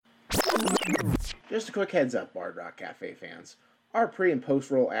Just a quick heads up, Bard Rock Cafe fans. Our pre- and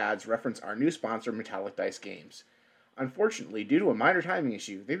post-roll ads reference our new sponsor, Metallic Dice Games. Unfortunately, due to a minor timing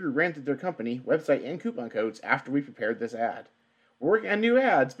issue, they rebranded their company, website, and coupon codes after we prepared this ad. We're working on new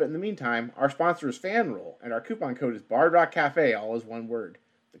ads, but in the meantime, our sponsor is FanRoll, and our coupon code is Bard Rock Cafe, all as one word.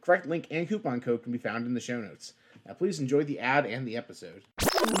 The correct link and coupon code can be found in the show notes. Now please enjoy the ad and the episode.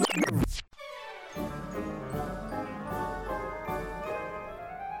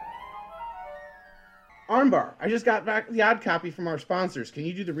 Armbar, I just got back the ad copy from our sponsors. Can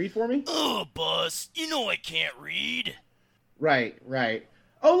you do the read for me? Oh, boss, you know I can't read. Right.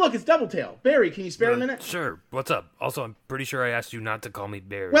 Oh, look, it's Doubletail. Barry, can you spare a minute? Sure. What's up? Also, I'm pretty sure I asked you not to call me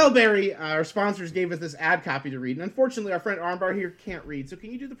Barry. Well, Barry, our sponsors gave us this ad copy to read, and unfortunately, our friend Armbar here can't read, so can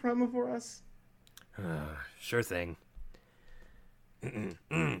you do the promo for us? Sure thing.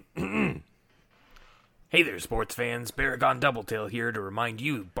 Hey there, sports fans. Baragon Doubletail here to remind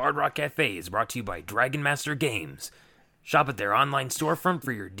you Bard Rock Cafe is brought to you by Dragon Master Games. Shop at their online storefront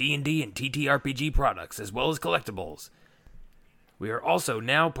for your D&D and TTRPG products, as well as collectibles. We are also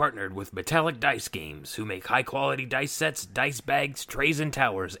now partnered with Metallic Dice Games, who make high-quality dice sets, dice bags, trays and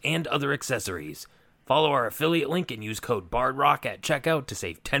towers, and other accessories. Follow our affiliate link and use code BARDROCK at checkout to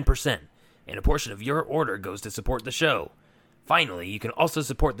save 10%, and a portion of your order goes to support the show. Finally, you can also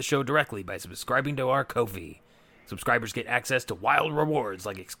support the show directly by subscribing to our Ko-fi. Subscribers get access to wild rewards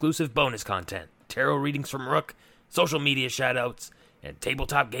like exclusive bonus content, tarot readings from Rook, social media shoutouts, and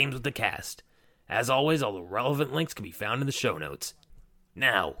tabletop games with the cast. As always, all the relevant links can be found in the show notes.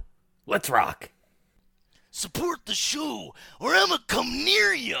 Now, let's rock! Support the show, or I'ma come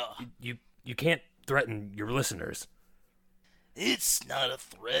near ya! You can't threaten your listeners. It's not a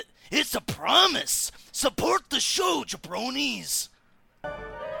threat, it's a promise! Support the show, jabronis!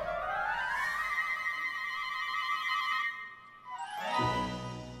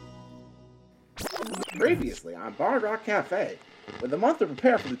 Previously on Bard Rock Cafe. With a month to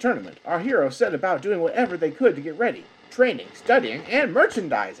prepare for the tournament, our heroes set about doing whatever they could to get ready. Training, studying, and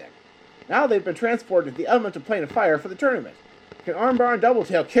merchandising. Now they've been transported to the elemental plane of fire for the tournament. Can Armbar and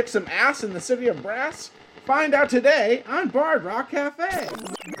Doubletail kick some ass in the city of Brass? Find out today on Bard Rock Cafe.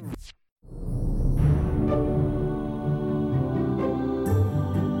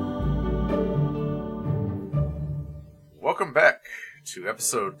 Welcome back to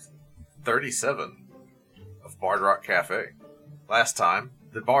episode 37 of Bard Rock Cafe. Last time,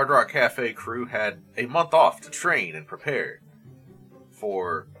 the Bard Rock Cafe crew had a month off to train and prepare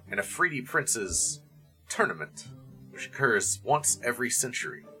for an Afridi Prince's tournament, which occurs once every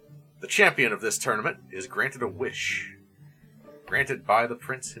century. The champion of this tournament is granted a wish, granted by the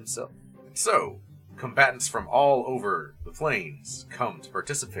prince himself. And so, combatants from all over the plains come to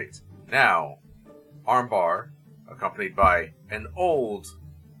participate. Now, Armbar, accompanied by an old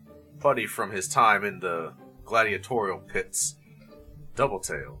buddy from his time in the gladiatorial pits,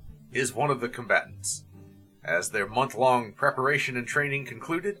 Doubletail, is one of the combatants. As their month-long preparation and training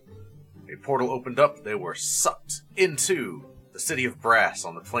concluded, a portal opened up. They were sucked into the city of Brass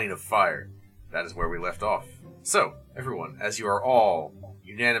on the Plain of Fire. That is where we left off. So, everyone, as you are all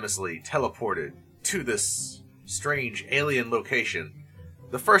unanimously teleported to this strange alien location,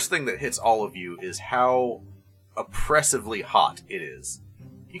 the first thing that hits all of you is how oppressively hot it is.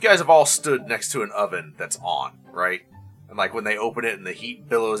 You guys have all stood next to an oven that's on, right? And like when they open it and the heat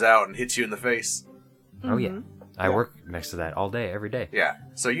billows out and hits you in the face. Oh yeah. I work next to that all day, every day. Yeah.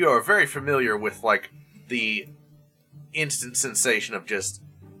 So you are very familiar with like the instant sensation of just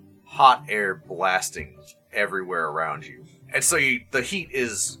hot air blasting everywhere around you. And so the heat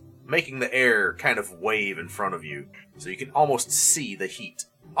is making the air kind of wave in front of you, so you can almost see the heat.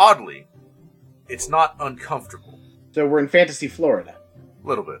 Oddly, it's not uncomfortable. So we're in Fantasy Florida. A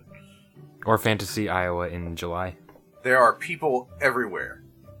little bit. Or Fantasy Iowa in July. There are people everywhere,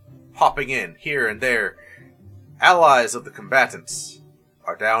 popping in here and there. Allies of the combatants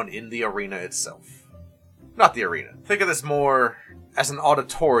are down in the arena itself. Not the arena. Think of this more as an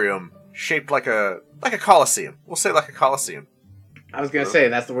auditorium shaped like a coliseum. We'll say like a coliseum. I was going to say,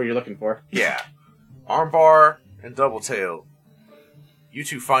 that's the word you're looking for. Yeah. Armbar and Doubletail, you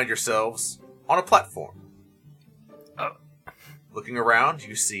two find yourselves on a platform. Looking around,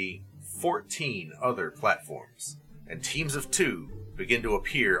 you see 14 other platforms, and teams of 2 begin to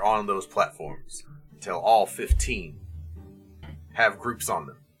appear on those platforms until all 15 have groups on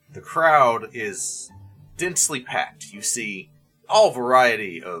them. The crowd is densely packed. You see all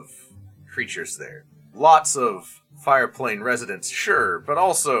variety of creatures there. Lots of Fireplane residents, sure, but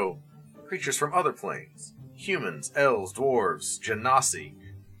also creatures from other planes. Humans, elves, dwarves, genasi,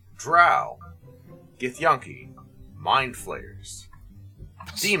 drow, githyanki, mind flayers,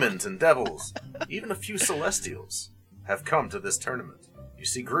 demons and devils, even a few Celestials have come to this tournament. You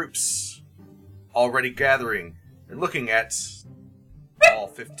see groups already gathering and looking at all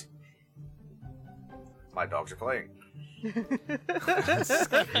 50. My dogs are playing.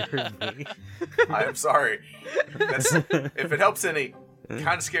 I am sorry. If it helps any,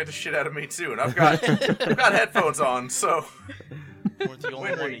 kind of scared the shit out of me too, and I've got headphones on, so.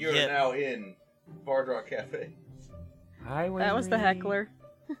 Winry, you're now in Bard Rock Cafe. Hi, Winry. That was the heckler.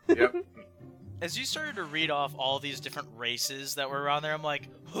 Yep. As you started to read off all these different races that were around there, I'm like,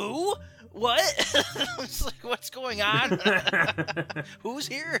 who? What? I was like, what's going on? Who's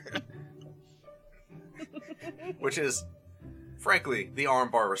here? Which is, frankly, the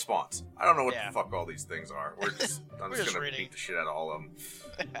armbar response. I don't know what the fuck all these things are. I'm just gonna beat the shit out of all of them.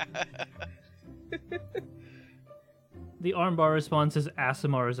 The armbar response is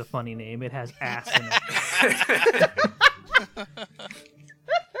Asimar is a funny name. It has ass in it.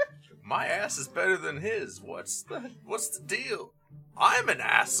 My ass is better than his. What's the deal? I'm an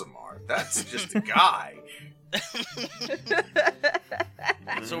Asimar. That's just a guy.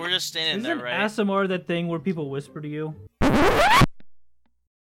 So we're just standing Isn't there, right? Asimar that thing where people whisper to you? No,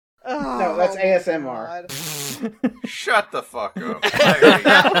 that's ASMR. God. Shut the fuck up.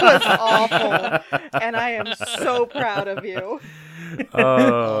 That was awful, and I am so proud of you.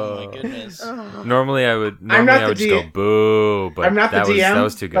 Oh my goodness. Normally I would just go boo, but I'm not the DM, that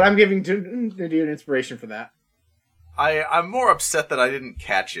was too good. but I'm giving Nadir an inspiration for that. I'm more upset that I didn't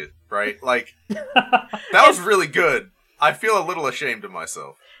catch it, right? Like, that was really good. I feel a little ashamed of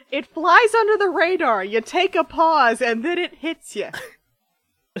myself. It flies under the radar. You take a pause, and then it hits you.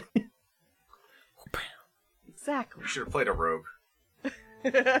 Exactly. You should have played a rogue.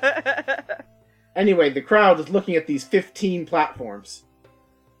 Anyway, the crowd is looking at these 15 platforms.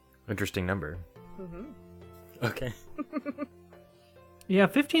 Interesting number. Mm-hmm. Okay. Yeah,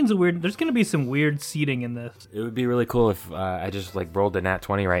 15's a weird... There's gonna be some weird seating in this. It would be really cool if I just rolled a nat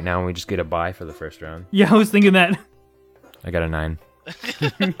 20 right now and we just get a bye for the first round. Yeah, I was thinking that. I got a 9.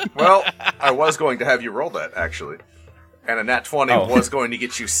 Well, I was going to have you roll that, actually. And a nat 20 was going to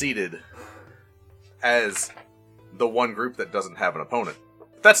get you seated as the one group that doesn't have an opponent.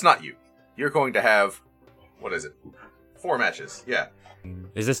 But that's not you. You're going to have, what is it? 4 matches, yeah.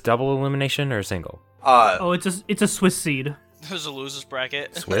 Is this double elimination or single? Oh, it's a Swiss seed. There's a losers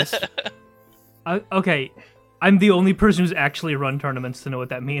bracket. Swiss? Okay, I'm the only person who's actually run tournaments to know what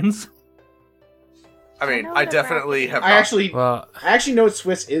that means. I mean, know I the definitely have I actually know what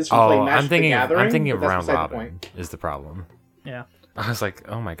Swiss is from playing Magic the Gathering. I'm thinking of but that's round beside the robin point. is the problem. Yeah. I was like,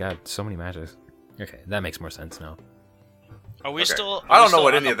 oh my god, so many matches. Okay, that makes more sense now. Are we Okay. still? I Are we don't know still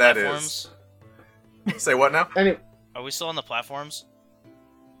what on any the of that platforms? is. Say what now? Anyway, Are we still on the platforms?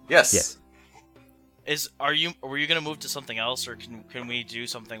 Yes. Yes. Were you gonna move to something else, or can we do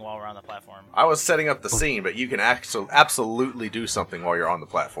something while we're on the platform? I was setting up the scene, but you can absolutely do something while you're on the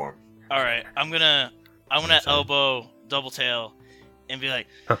platform. All right, I'm gonna elbow Double Tail and be like,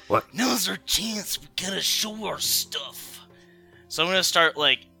 What? now's our chance. We gotta show our stuff. So I'm gonna start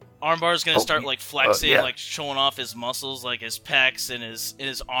Armbar's gonna start flexing, yeah. showing off his muscles, his pecs and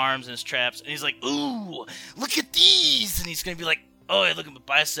his arms and his traps, and he's like, "Ooh, look at these!" And he's gonna be like, "Oh, yeah, look at my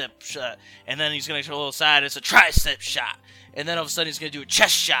bicep shot," and then he's gonna show a little side. It's a tricep shot, and then all of a sudden he's gonna do a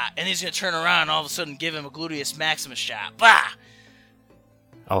chest shot, and he's gonna turn around and all of a sudden give him a gluteus maximus shot. Bah!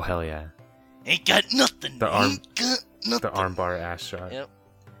 Oh hell yeah! Ain't got nothing. The arm- Ain't got nothing. The armbar ass shot. Yep.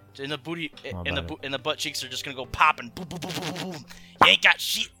 And the booty Oh, and about the butt cheeks are just gonna go popping. Boom, boom, boom, boom, boom, boom. You ain't got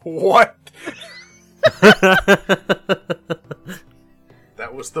shit. What?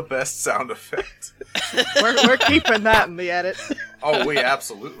 That was the best sound effect. We're keeping that in the edit. Oh, we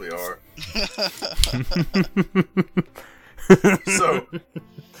absolutely are. So,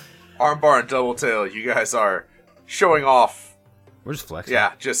 Armbar and Double Tail, you guys are showing off. We're just flexing.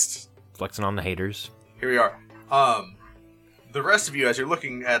 Yeah, just Flexing on the haters. here we are. The rest of you, as you're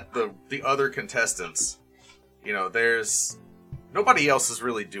looking at the other contestants, there's nobody else is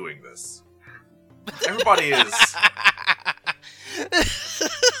really doing this. Everybody is.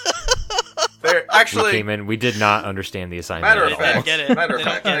 They're We actually. came in. We did not understand the assignment. Matter of at They all. don't fact. get it. Matter of They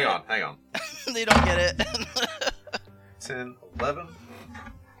don't fact. get Hang on. They don't get it. 10, 11.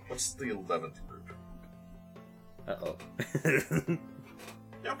 What's the 11th group? Uh-oh.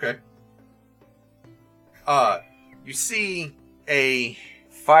 Okay. You see a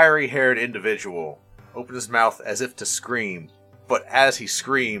fiery-haired individual open his mouth as if to scream, but as he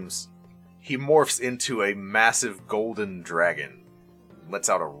screams, he morphs into a massive golden dragon. Lets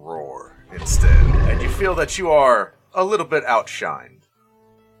out a roar instead, and you feel that you are a little bit outshined.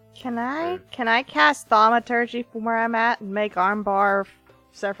 Can I cast thaumaturgy from where I'm at and make armbar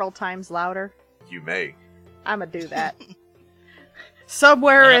several times louder? You may. I'm gonna do that.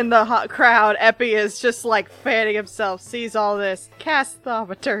 Somewhere in the hot crowd, Epi is just like fanning himself, sees all this, casts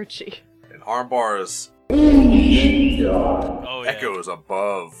Thaumaturgy. And Armbar's Oh, yeah. echoes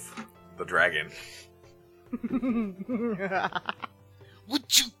above the dragon.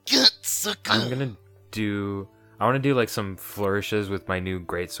 What you got, sucker? I want to do like some flourishes with my new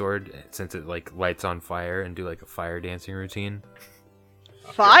greatsword since it like lights on fire and do like a fire dancing routine.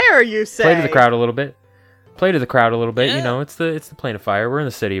 Fire, you say? Play to the crowd a little bit. Yeah. You know, it's the plane of fire. We're in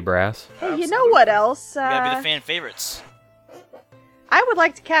the city of brass. Hey, you know what else? You gotta be the fan favorites. I would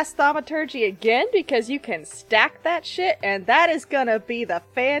like to cast Thaumaturgy again because you can stack that shit, and that is gonna be the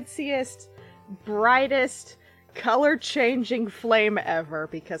fanciest, brightest, color-changing flame ever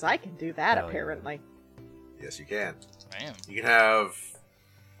because I can do that Hell yeah. apparently. Yes, you can. Man. You can have...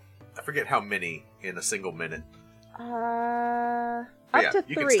 I forget how many in a single minute. Up But yeah, to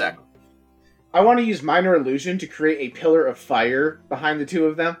you 3. can stack them. I want to use Minor Illusion to create a pillar of fire behind the two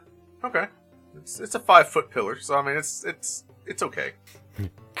of them. Okay. It's a 5-foot pillar, so I mean, it's okay.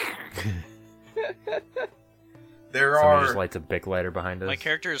 There Someone are... just lights a Bic lighter behind us. My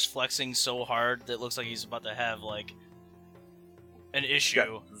character is flexing so hard that it looks like he's about to have, like, an You issue.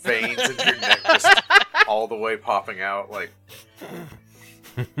 got veins in your neck just all the way popping out, like...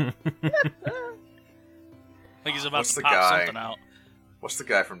 Like he's about What's to the pop guy? something out. What's the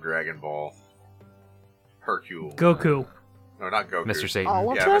guy from Dragon Ball? Hercule. Goku. No, not Goku. Mr. Satan. All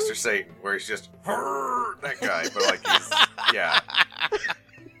of Yeah, them? Mr. Satan, where he's just... that guy, but like he's... Yeah.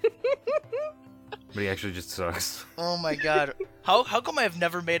 But he actually just sucks. Oh my god. How come I've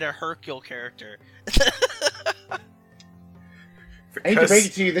never made a Hercule character? I hate to break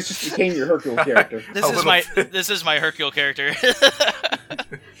it to you, this just became your Hercule character. This A is little my bit. this is my Hercule character.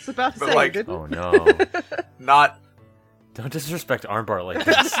 I was about to But say, like- didn't Oh no. Not... Don't disrespect Armbar like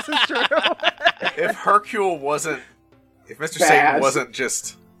this. this is true. If Hercule wasn't... If Mr. Bad. Satan wasn't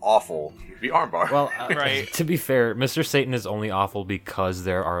just awful, he'd be Armbar. Well, Right. to be fair, Mr. Satan is only awful because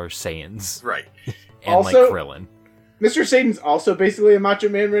there are Saiyans. Right. And Also- like Krillin. Mr. Satan's also basically a Macho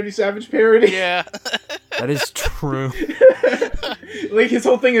Man Randy Savage parody. Yeah. That is true. Like his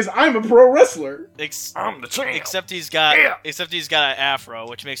whole thing is, I'm a pro wrestler. I'm the champ. Except he's got Yeah. an afro,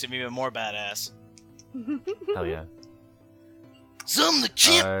 which makes him even more badass. Hell yeah. So I'm the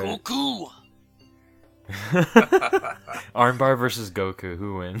champ, Uh, Goku. Armbar versus Goku.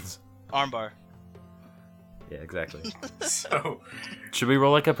 Who wins? Armbar. Yeah, exactly. So... Should we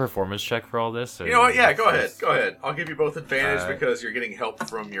roll like a performance check for all this? or- You know what? Yeah, go ahead. Go ahead. I'll give you both advantage Uh, because you're getting help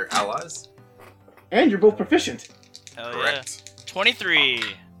from your allies. And you're both proficient. Hell Correct. yeah. 23.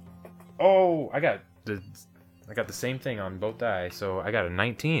 Oh, I got the same thing on both die, so I got a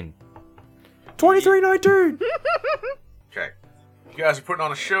 19. 23-19. Okay. You guys are putting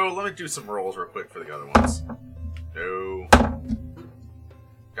on a show. Let me do some rolls real quick for the other ones. No.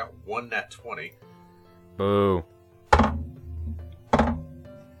 Got one nat 20. Boo.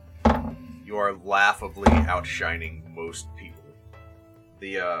 You are laughably outshining most people.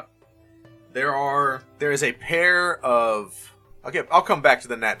 There is a pair of... I'll come back to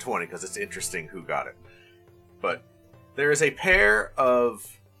the nat 20 because it's interesting who got it. But there is a pair of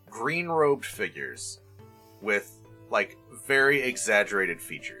green-robed figures with, like, very exaggerated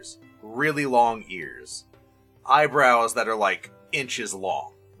features. Really long ears. Eyebrows that are, like, inches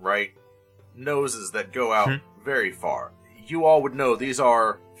long, right? Noses that go out very far. You all would know these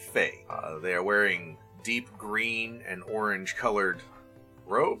are Fae. They are wearing deep green and orange colored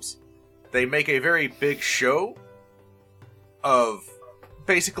robes. They make a very big show of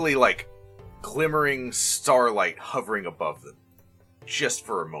basically like glimmering starlight hovering above them just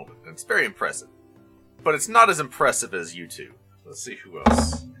for a moment. And it's very impressive. But it's not as impressive as you two. Let's see who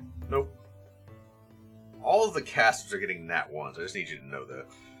else. Nope. All of the casters are getting nat 1s. I just need you to know that.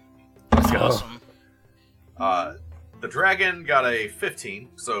 Let's go. Awesome. The dragon got a 15,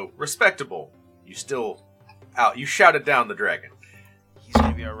 so respectable. You still out. You shouted down the dragon. He's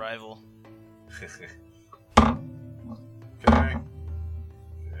gonna be our rival. Okay.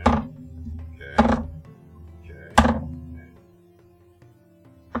 Okay.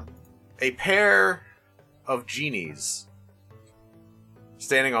 A pair of genies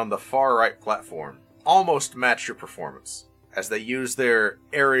standing on the far right platform almost match your performance as they use their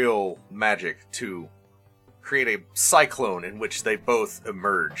aerial magic to create a cyclone in which they both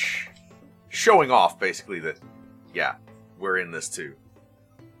emerge, showing off basically that, yeah, we're in this too.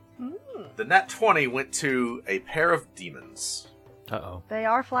 The nat 20 went to a pair of demons. Uh-oh. They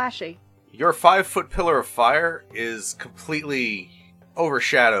are flashy. Your 5-foot pillar of fire is completely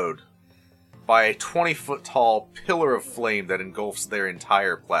overshadowed by a 20-foot tall pillar of flame that engulfs their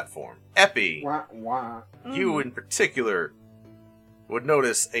entire platform. Epi, Wah, wah. you in particular would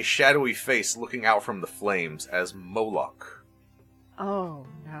notice a shadowy face looking out from the flames as Moloch. Oh,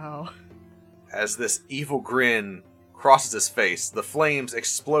 no. As this evil grin crosses his face, the flames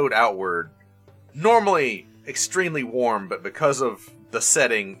explode outward. Normally extremely warm, but because of the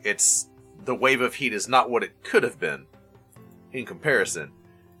setting, the wave of heat is not what it could have been in comparison.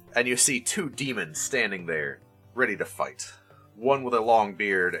 And you see two demons standing there, ready to fight. One with a long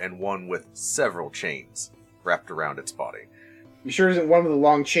beard and one with several chains wrapped around its body. You sure isn't one with a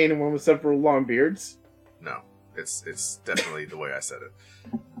long chain and one with several long beards? No, it's definitely the way I said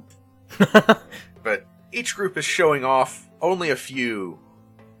it. But each group is showing off. Only a few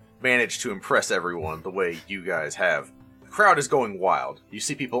manage to impress everyone the way you guys have. The crowd is going wild. You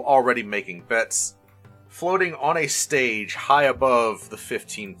see people already making bets. Floating on a stage high above the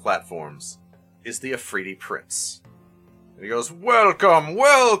 15 platforms is the Afridi Prince. And he goes, "Welcome,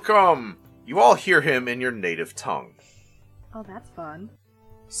 welcome!" You all hear him in your native tongue. Oh, that's fun.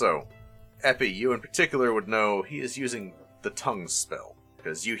 So, Epi, you in particular would know he is using the tongue spell.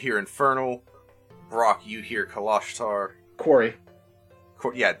 Because you hear Infernal, Brock, you hear Kalashtar. Corey.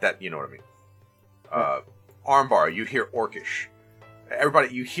 Yeah, that, you know what I mean. Armbar, you hear Orcish.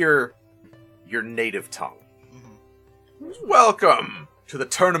 Everybody, you hear your native tongue. Welcome to the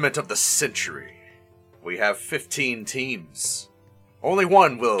tournament of the century. We have 15 teams. Only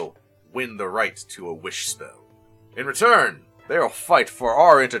one will win the right to a wish spell. In return, they'll fight for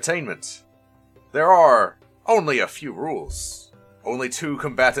our entertainment. There are only a few rules. Only 2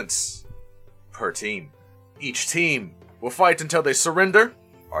 combatants per team. Each team will fight until they surrender,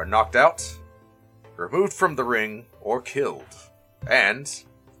 are knocked out, removed from the ring, or killed. And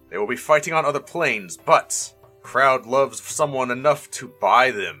they will be fighting on other planes, but crowd loves someone enough to buy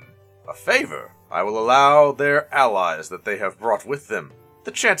them a favor. I will allow their allies that they have brought with them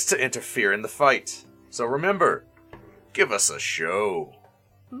the chance to interfere in the fight. So remember, give us a show.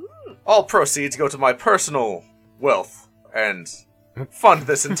 All proceeds go to my personal wealth and fund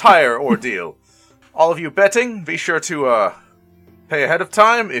this entire ordeal. All of you betting, be sure to pay ahead of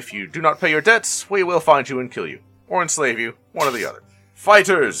time. If you do not pay your debts, we will find you and kill you. Or enslave you, one or the other.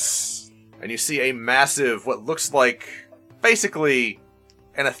 Fighters! And you see a massive, what looks like, basically,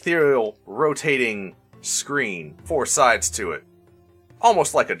 an ethereal, rotating screen, 4 sides to it.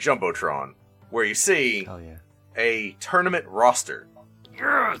 Almost like a Jumbotron, where you see a tournament roster.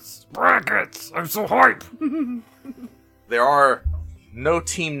 Yes! Brackets! I'm so hype! There are no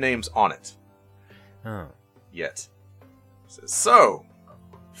team names on it. Oh. Yet. It says, so,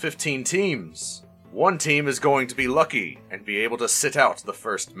 15 teams. One team is going to be lucky and be able to sit out the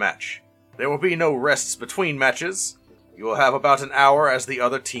first match. There will be no rests between matches. You will have about an hour as the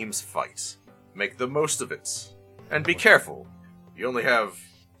other teams fight. Make the most of it. And be careful. You only have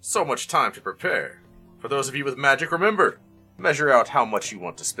so much time to prepare. For those of you with magic, remember, measure out how much you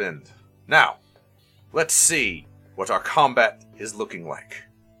want to spend. Now, let's see what our combat is looking like.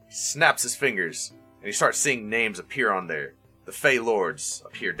 He snaps his fingers, and you start seeing names appear on there. The Fey Lords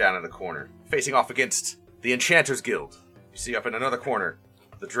appear down in the corner, facing off against the Enchanters Guild. You see up in another corner,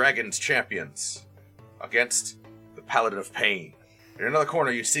 the Dragon's Champions against the Paladin of Pain. In another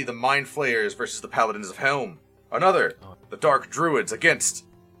corner, you see the Mind Flayers versus the Paladins of Helm. Another, the Dark Druids against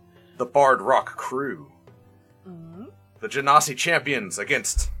the Bard Rock Crew. The Genasi Champions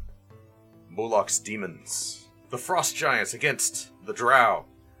against Moloch's Demons. The Frost Giants against the Drow.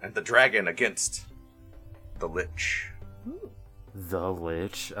 And the Dragon against the Lich. The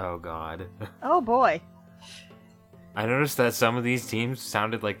Lich? Oh god. Oh boy. I noticed that some of these teams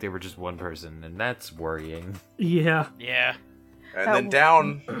sounded like they were just one person, and that's worrying. Yeah. Yeah. And then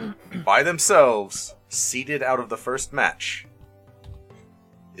down by themselves, seated out of the first match,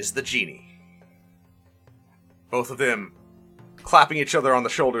 is the Genie. Both of them clapping each other on the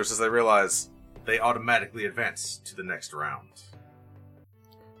shoulders as they realize they automatically advance to the next round.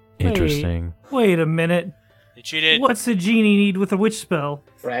 Interesting. Wait a minute. They cheated. What's a genie need with a witch spell?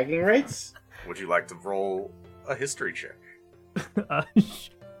 Bragging rights? Would you like to roll a history check?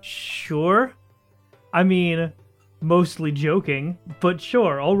 Sure. I mean, mostly joking, but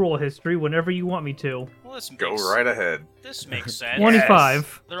sure, I'll roll history whenever you want me to. Well, this Go makes, right ahead. This makes sense.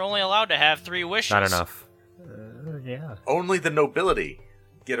 25. They're only allowed to have 3 wishes. Not enough. Yeah. Only the nobility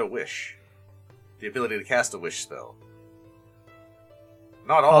get a wish. The ability to cast a wish spell.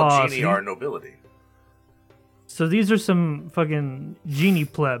 Not all Genie see? are nobility. So these are some fucking genie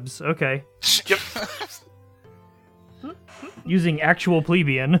plebs. Okay. Yep. Using actual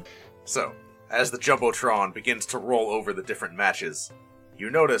plebeian. So, as the Jumbotron begins to roll over the different matches, you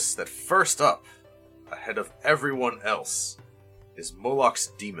notice that first up, ahead of everyone else, is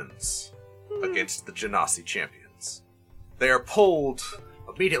Moloch's demons against the Genasi champions. They are pulled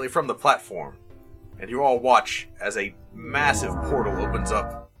immediately from the platform, and you all watch as a massive portal opens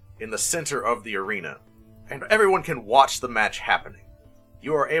up in the center of the arena, and everyone can watch the match happening.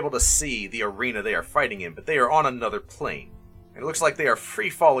 You are able to see the arena they are fighting in, but they are on another plane. It looks like they are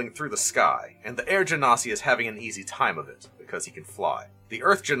free-falling through the sky, and the Air Genasi is having an easy time of it, because he can fly. The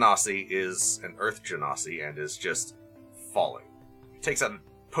Earth Genasi is an Earth Genasi, and is just falling. He takes out a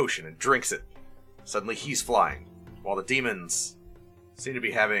potion and drinks it. Suddenly he's flying, while the demons seem to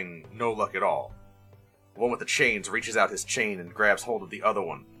be having no luck at all. The one with the chains reaches out his chain and grabs hold of the other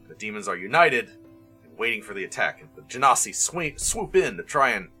one. The demons are united, and waiting for the attack, and the Genasi swoop in to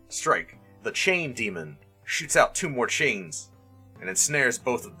try and strike. The chain demon shoots out 2 more chains, and ensnares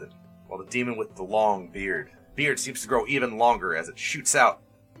both of them, while the demon with the long beard seems to grow even longer as it shoots out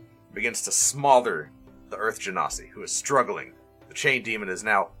and begins to smother the Earth Genasi, who is struggling. The chain demon is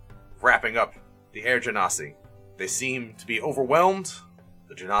now wrapping up the Air Genasi. They seem to be overwhelmed.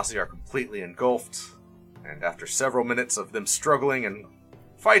 The Genasi are completely engulfed, and after several minutes of them struggling and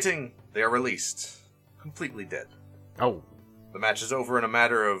fighting, they are released, completely dead. Oh. The match is over in a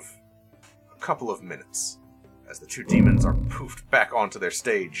matter of a couple of minutes, as the 2 demons are poofed back onto their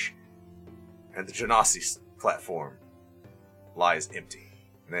stage, and the Genasi platform lies empty.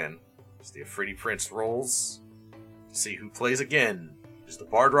 And then, as the Afridi Prince rolls to see who plays again, is the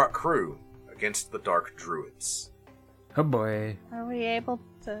Bard Rock crew against the Dark Druids. Oh boy. Are we able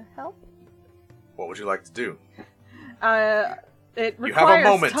to help? What would you like to do? It You have a requires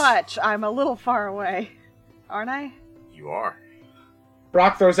moment. touch. I'm a little far away. Aren't I? You are.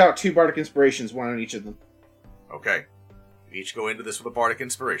 Brock throws out 2 Bardic Inspirations, 1 on each of them. Okay. You each go into this with a Bardic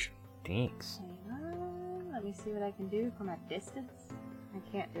Inspiration. Thanks. Hang on, let me see what I can do from a distance. I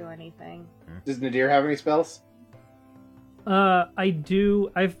can't do anything. Does Nadir have any spells? I do.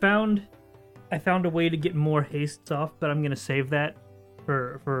 I found a way to get more hastes off, but I'm gonna save that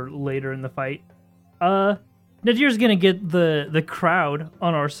for later in the fight. Nadir's gonna get the crowd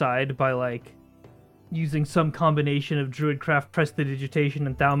on our side by like using some combination of Druidcraft, Prestidigitation,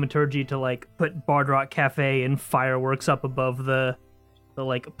 and Thaumaturgy to like put Bard Rock Cafe and fireworks up above the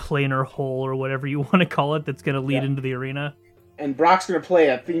like planar hole or whatever you want to call it that's gonna lead into the arena. And Brock's going to play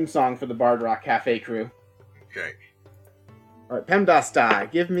a theme song for the Bard Rock Cafe crew. Okay. Alright, PEMDAS die.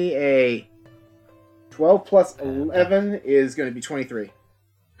 Give me a 12 plus 11 is going to be 23.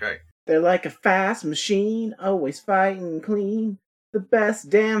 Okay. They're like a fast machine, always fighting clean. The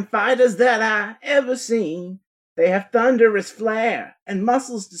best damn fighters that I ever seen. They have thunderous flair and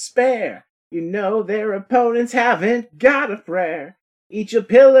muscles to spare. You know their opponents haven't got a prayer. Each a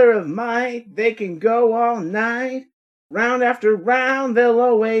pillar of might, they can go all night. Round after round, they'll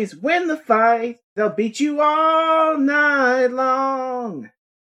always win the fight. They'll beat you all night long.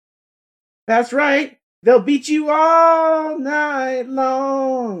 That's right, they'll beat you all night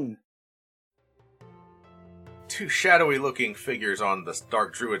long. 2 shadowy-looking figures on the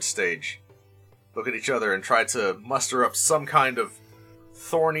Dark Druid stage look at each other and try to muster up some kind of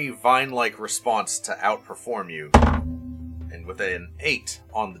thorny, vine-like response to outperform you. And with an 8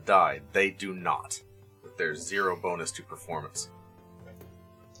 on the die, they do not. With their 0 bonus to performance.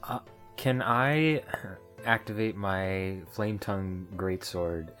 Can I activate my Flame Tongue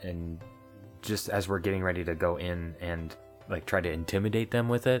Greatsword and just as we're getting ready to go in and like try to intimidate them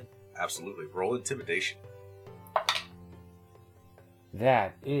with it? Absolutely. Roll intimidation.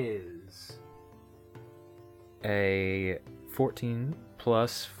 That is a 14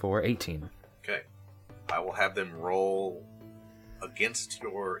 plus 4, 18. Okay. I will have them roll against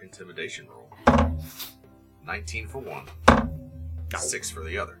your intimidation roll. 19 for one. 6 for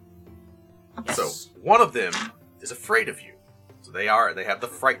the other. Yes. So, one of them is afraid of you. So they have the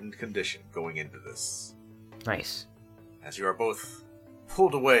frightened condition going into this. Nice. As you are both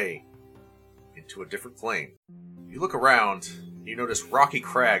pulled away into a different plane. You look around, and you notice rocky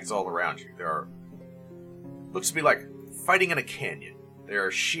crags all around you. Looks to be like fighting in a canyon. There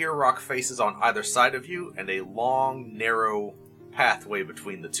are sheer rock faces on either side of you, and a long, narrow pathway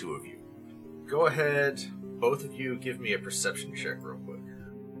between the 2 of you. Go ahead, both of you give me a perception check real quick.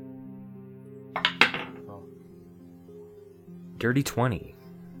 Dirty 20.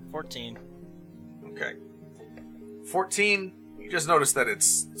 14. Okay. 14, you just notice that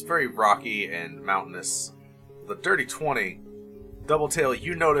it's very rocky and mountainous. The dirty 20, Doubletail,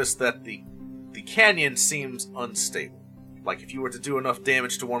 you notice that the canyon seems unstable. Like if you were to do enough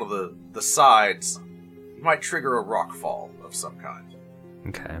damage to one of the sides, you might trigger a rock fall of some kind.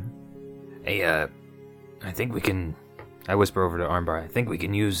 Okay. Hey, I think we can I whisper over to Armbar, I think we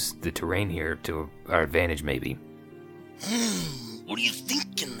can use the terrain here to our advantage, maybe. What are you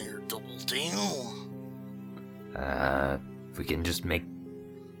thinking there, Doubletail? If we can just make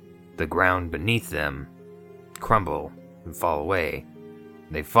the ground beneath them crumble and fall away,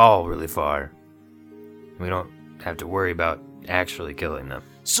 they fall really far. We don't have to worry about actually killing them.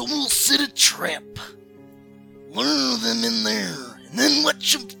 So we'll set a trap, lure them in there, and then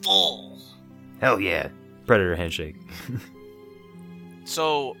watch them fall. Hell yeah. Predator handshake.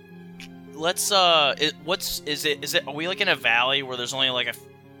 So, let's are we like in a valley where there's only like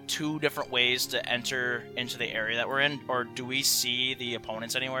two different ways to enter into the area that we're in, or do we see the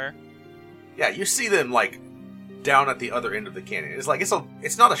opponents anywhere? Yeah, you see them like down at the other end of the canyon. It's like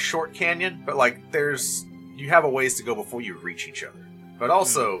it's not a short canyon, but like you have a ways to go before you reach each other. But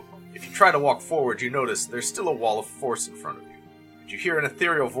also, if you try to walk forward, you notice there's still a wall of force in front of you. But you hear an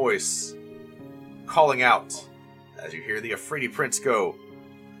ethereal voice calling out as you hear the Afridi Prince go,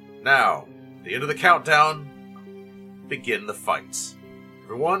 "Now, at the end of the countdown, begin the fight.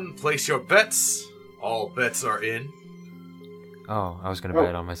 Everyone, place your bets. All bets are in." Oh, I was going to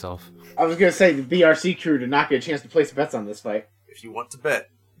bet on myself. I was going to say, the BRC crew did not get a chance to place bets on this fight. If you want to bet,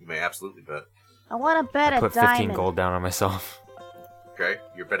 you may absolutely bet. I want to bet I a put 15 diamond. gold down on myself. Okay,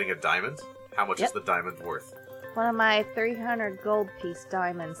 you're betting a diamond? How much is Yep. the diamond worth? One of my 300 gold piece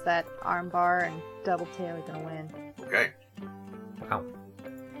diamonds that Armbar and Doubletail are gonna win. Okay. Wow.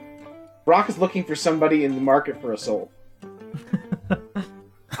 Brock is looking for somebody in the market for a soul.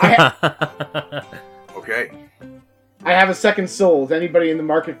 Okay. I have a second soul. Is anybody in the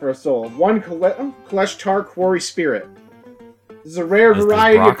market for a soul? One Kaleshtar Quarry Spirit. This is a rare Is this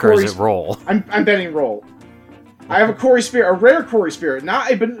variety of Brock or Quarry is it roll? I'm betting roll. I have a Quarry Spirit, a rare Quarry Spirit,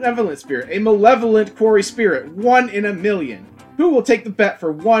 not a benevolent spirit, a malevolent Quarry Spirit, 1 in a million. Who will take the bet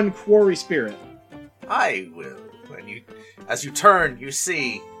for one Quarry Spirit? I will. As you turn, you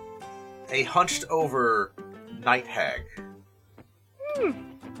see a hunched over night hag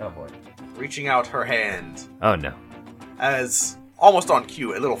Oh boy. reaching out her hand Oh no. as, almost on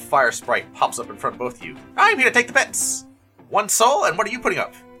cue, a little fire sprite pops up in front of both of you. I'm here to take the bets. 1 soul, and what are you putting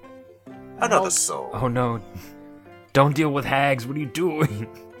up? Another soul. Oh no. Don't deal with hags. What are you doing?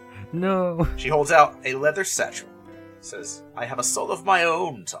 No. She holds out a leather satchel. Says, I have a soul of my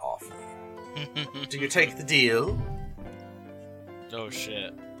own to offer. Do you take the deal? Oh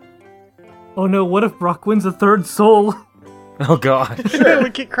shit. Oh no, what if Brock wins a third soul? Oh god. We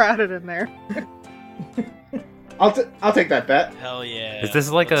get crowded in there. I'll take that bet. Hell yeah. Is this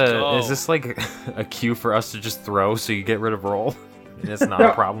like Let's go. is this like a cue for us to just throw so you get rid of roll? And it's not No.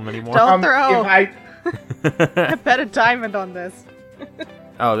 a problem anymore? Don't throw. If I I bet a diamond on this.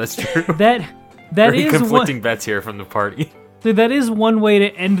 Oh, that's true. That Very is conflicting one. bets here from the party. Dude, that is one way to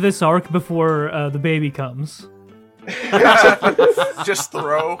end this arc before the baby comes. Just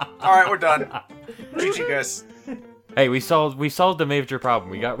throw. Alright, we're done. GG, guys. Hey, we solved the major problem.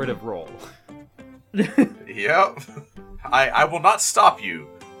 We got rid of roll. Yep. I will not stop you.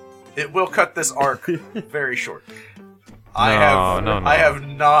 It will cut this arc very short. I have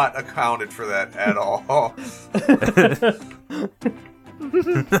not accounted for that at all.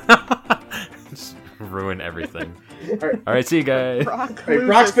 Just ruin everything. Alright. Alright, see you guys. Brock, Wait,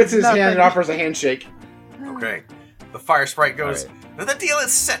 Brock loses spits his hand nothing. and offers a handshake. Okay. The fire sprite goes, All now the deal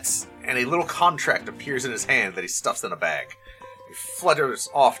is set, and a little contract appears in his hand that he stuffs in a bag. He flutters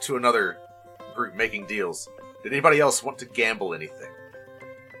off to another group making deals. Did anybody else want to gamble anything?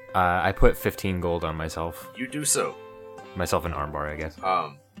 I put 15 gold on myself. You do so. Myself and armbar, I guess.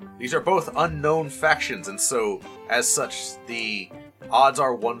 These are both unknown factions, and so, as such, the odds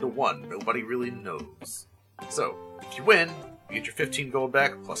are 1-to-1. Nobody really knows. So, if you win, you get your 15 gold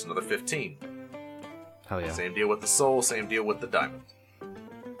back, plus another 15. Hell yeah. Same deal with the soul, same deal with the diamond.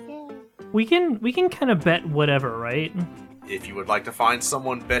 We can kind of bet whatever, right? If you would like to find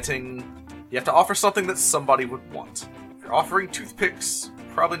someone betting, you have to offer something that somebody would want. If you're offering toothpicks,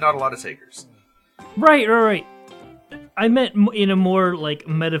 probably not a lot of takers. Right. I meant in a more, like,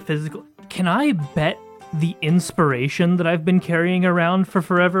 metaphysical... Can I bet the inspiration that I've been carrying around for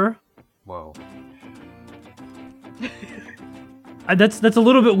forever? Whoa. That's a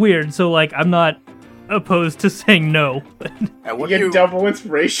little bit weird, so, like, I'm not opposed to saying no. And You get double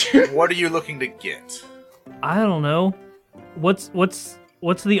inspiration. what are you looking to get? I don't know. What's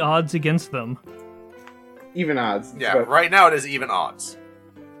the odds against them? Even odds. Yeah, But right now it is even odds.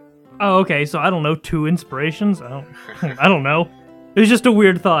 Oh, okay, so I don't know, 2 inspirations? I don't know. It was just a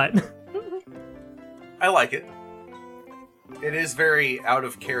weird thought. I like it. It is very out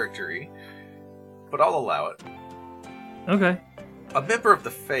of character-y, but I'll allow it. Okay. A member of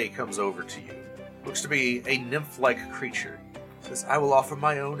the Fae comes over to you Looks to be a nymph-like creature. Says, I will offer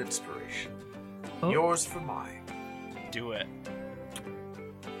my own inspiration. Oh. Yours for mine. Do it.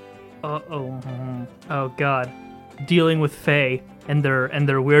 Oh god. Dealing with Fae and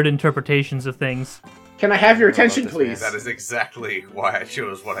their weird interpretations of things. Can I have your I don't know attention, about this, man. please? That is exactly why I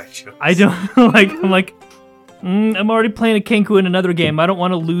chose what I chose. I don't I'm already playing a Kenku in another game. I don't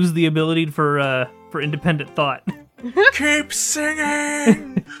want to lose the ability for independent thought. Keep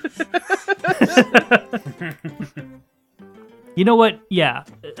singing! You know what? Yeah.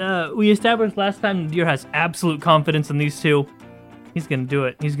 We established last time Nadir has absolute confidence in these two. He's gonna do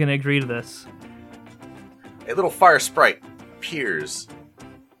it. He's gonna agree to this. A little fire sprite appears.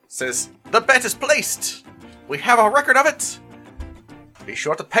 Says, the bet is placed! We have a record of it! Be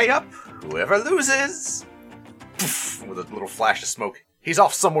sure to pay up, whoever loses! Poof, with a little flash of smoke. He's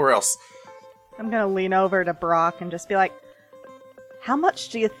off somewhere else. I'm gonna lean over to Brock and just be like, how much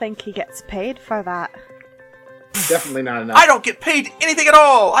do you think he gets paid for that? Definitely not enough. I don't get paid anything at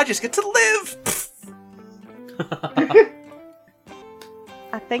all! I just get to live!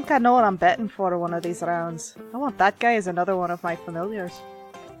 I think I know what I'm betting for one of these rounds. I want that guy as another one of my familiars.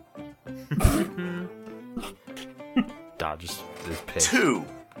 Dodge is pissed. 2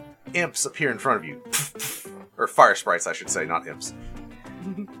 imps appear in front of you. Or fire sprites, I should say, not imps.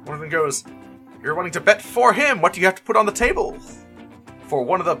 One of them goes, you're wanting to bet for him. What do you have to put on the table? For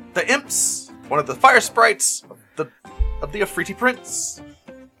one of the imps, one of the fire sprites of the Afriti Prince.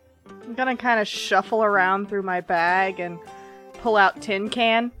 I'm gonna kind of shuffle around through my bag and pull out tin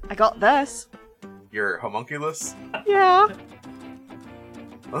can. I got this. Your homunculus. Yeah.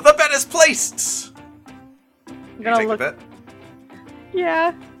 The bet is placed! I'm You gonna take look. the bet?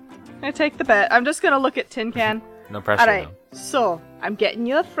 Yeah. I take the bet. I'm just gonna look at tin can. No pressure, Alright, so I'm getting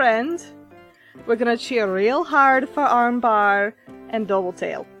you a friend. We're gonna cheer real hard for Armbar and Double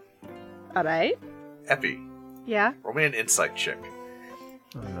Tail. Alright? Epi, Yeah? roll me an insight check.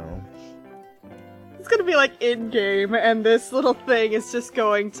 though. Oh no. It's gonna be like in game, and this little thing is just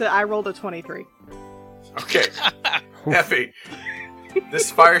going to. I rolled a 23. Okay. Epi, this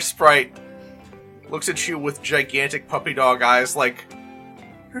fire sprite looks at you with gigantic puppy dog eyes like,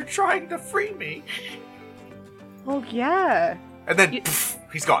 you're trying to free me. Oh, yeah. And then, poof,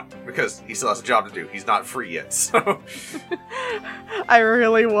 he's gone, because he still has a job to do. He's not free yet, so... I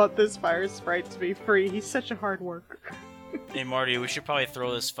really want this fire sprite to be free. He's such a hard worker. Hey Marty, we should probably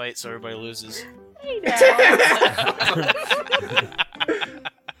throw this fight so everybody loses. Hey now.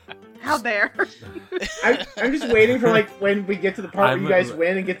 How dare. I'm just waiting for like when we get to the part where you guys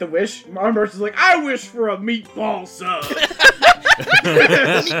win and get the wish. Armburst is like, I wish for a meatball sub.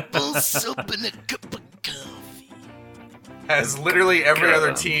 Meatball soup and a cup of coffee. As literally every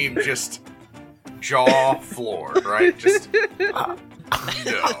other team just jaw floored, right? Just... no.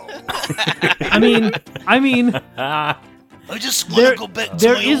 I mean, I just want to go back to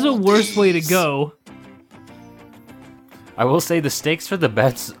there my is a old worse way to days. go. I will say the stakes for the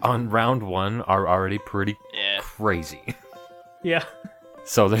bets on round 1 are already pretty Yeah. crazy. Yeah.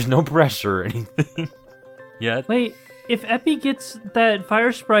 So there's no pressure or anything yet. Wait, if Epi gets that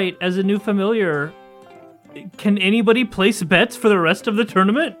fire sprite as a new familiar, can anybody place bets for the rest of the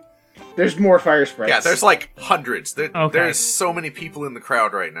tournament? There's more fire sprites. Yeah, there's like hundreds. Okay. There's so many people in the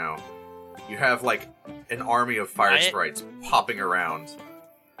crowd right now. You have like an army of fire sprites popping around.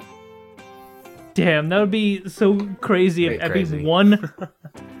 Damn, that would be so crazy if Wait, Epi crazy. won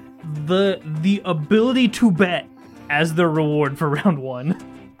the ability to bet as their reward for round 1.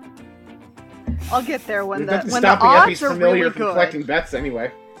 I'll get there when the That's when the stopping Epi's odds are familiar really from good. collecting bets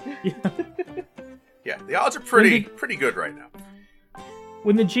anyway. Yeah, the odds are pretty good right now.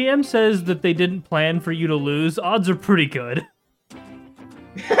 When the GM says that they didn't plan for you to lose, odds are pretty good.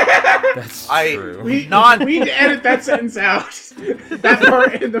 That's I- true. We need to edit that sentence out. That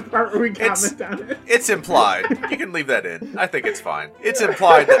part in the part where we It's- comment on it. It's implied. You can leave that in. I think it's fine. It's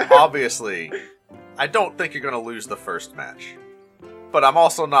implied that obviously, I don't think you're going to lose the first match. But I'm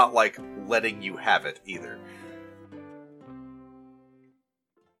also not, like, letting you have it either.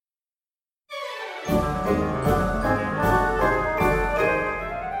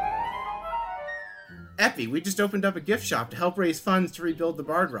 Epi, we just opened up a gift shop to help raise funds to rebuild the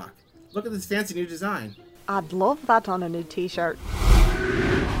Bard Rock. Look at this fancy new design. I'd love that on a new t-shirt.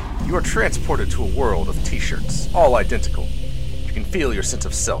 You are transported to a world of t-shirts, all identical. You can feel your sense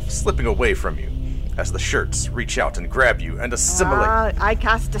of self slipping away from you as the shirts reach out and grab you and assimilate. I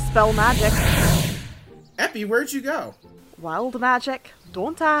cast Dispel Magic. Epi, where'd you go? Wild magic.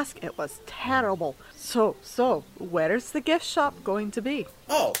 Don't ask. It was terrible. So, where's the gift shop going to be?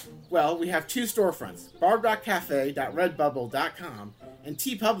 Oh, well, we have two storefronts, bardrockcafe.redbubble.com and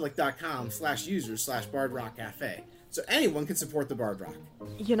tpublic.com/users/bardrockcafe, so anyone can support the Bard Rock.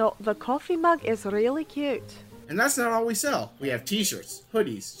 You know, the coffee mug is really cute. And that's not all we sell. We have t-shirts,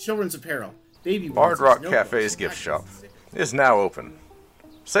 hoodies, children's apparel, baby Bard onesies, Rock notebooks, Cafe's gift shop magnets, is now open.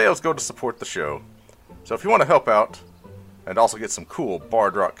 Sales go to support the show. So if you want to help out and also get some cool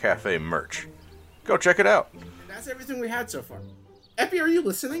Bard Rock Cafe merch, go check it out. And that's everything we had so far. Epi, are you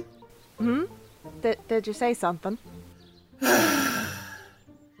listening? Did you say something?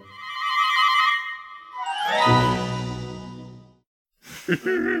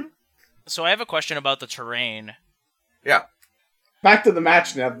 So I have a question about the terrain. Yeah. Back to the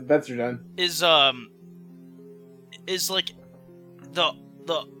match now. The bets are done. Is like the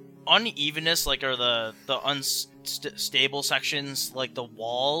unevenness, like, or the unstable sections, like the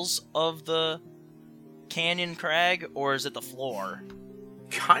walls of the canyon crag, or is it the floor?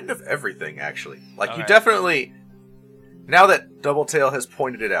 Kind of everything, actually. Like, you Alright. definitely... Now that Doubletail has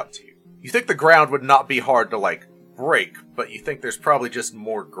pointed it out to you, you think the ground would not be hard to, like, break, but you think there's probably just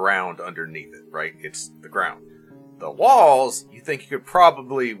more ground underneath it, right? It's the ground. The walls, you think you could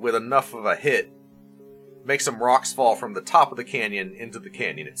probably, with enough of a hit, make some rocks fall from the top of the canyon into the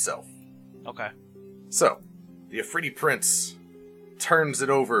canyon itself. Okay. So, the Afridi Prince turns it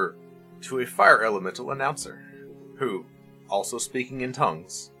over to a fire elemental announcer, who, also speaking in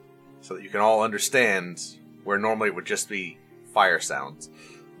tongues, so that you can all understand where normally it would just be fire sounds.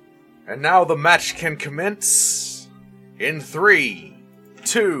 And now the match can commence in 3,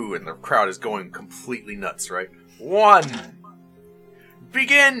 2, and the crowd is going completely nuts, right? 1,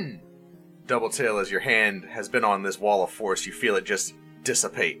 begin! Doubletail, as your hand has been on this wall of force, you feel it just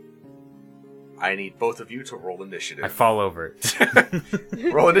dissipate. I need both of you to roll initiative. I fall over it.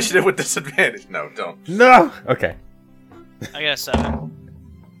 Roll initiative with disadvantage. No, don't. No! Okay. I got a 7.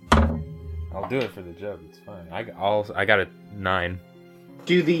 I'll do it for the joke. It's fine. I got a 9.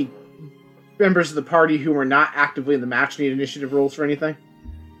 Do the members of the party who were not actively in the match need initiative rolls for anything?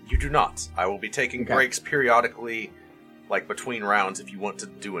 You do not. I will be taking Okay. breaks periodically, like between rounds, if you want to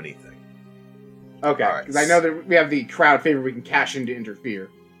do anything. Okay, Alright. because I know that we have the crowd favor we can cash in to interfere.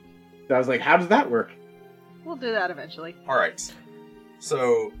 So I was like, how does that work? We'll do that eventually. Alright.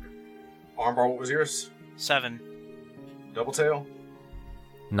 So, Armbar, what was yours? 7. Doubletail?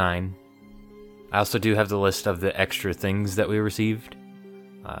 9. I also do have the list of the extra things that we received,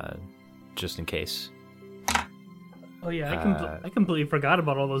 just in case. Oh yeah, I completely forgot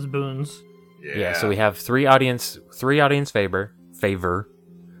about all those boons. Yeah, so we have 3 audience favor,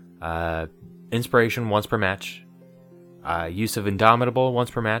 inspiration once per match, use of Indomitable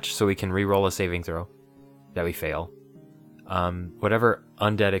once per match, so we can re-roll a saving throw that we fail. Whatever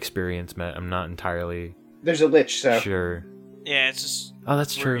undead experience met, I'm not entirely There's a lich, so... sure. Yeah, it's just Oh,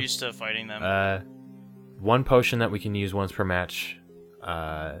 that's we're true. used to fighting them. 1 potion that we can use once per match.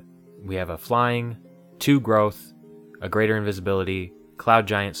 We have a flying, 2 growth, a greater invisibility, cloud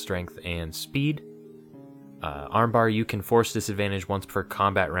giant strength, and speed. Armbar, you can force disadvantage once per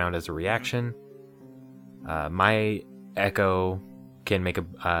combat round as a reaction. My echo can make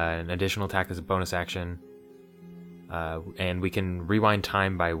an additional attack as a bonus action. And we can rewind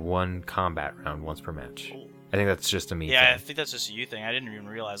time by 1 combat round once per match. I think that's just a me Yeah, I thing. think that's just a you thing. I didn't even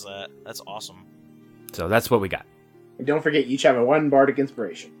realize that. That's awesome. So that's what we got. And don't forget, you each have a 1 bardic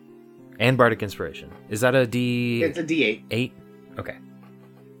inspiration. And Bardic Inspiration. Is that a D8? It's a d8. Okay.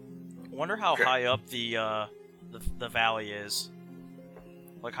 Wonder how Okay. high up the valley is.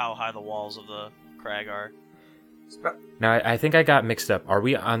 Like how high the walls of the crag are. Now, I think I got mixed up. Are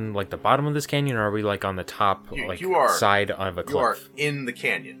we on, like, the bottom of this canyon, or are we, like, on the top, You are- side of a You are cliff? in the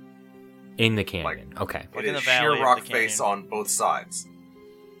canyon. In the canyon. Okay. Like It in is the valley sheer of rock the face canyon. on both sides.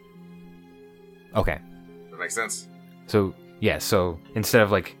 Okay. Does that make sense? So, yeah, so instead of,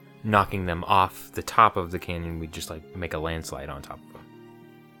 like, knocking them off the top of the canyon, we just, like, make a landslide on top of them.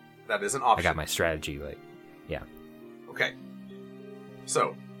 That is an I option. got my strategy, like, yeah. Okay.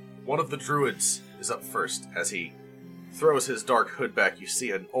 So, one of the druids is up first. As he throws his dark hood back, you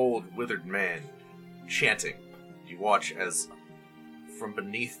see an old, withered man chanting. You watch as, from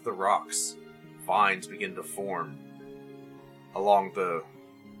beneath the rocks, vines begin to form along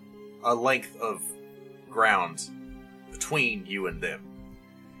a length of ground between you and them.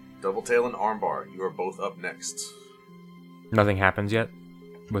 Doubletail and Armbar, you are both up next. Nothing happens yet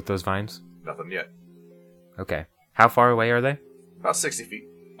with those vines? Nothing yet. Okay. How far away are they? About 60 feet.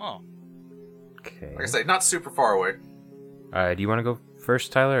 Oh. Okay. Like I say, not super far away. Do you want to go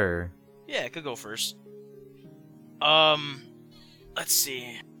first, Tyler, or...? Yeah, I could go first. Let's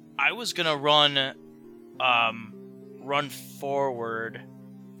see. I was gonna run forward.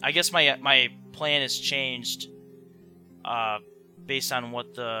 I guess my plan has changed. based on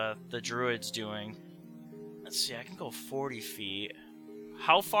what the druid's doing. Let's see, I can go 40 feet.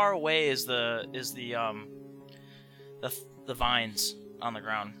 How far away is the vines on the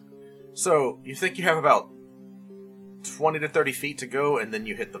ground? So, you think you have about 20 to 30 feet to go, and then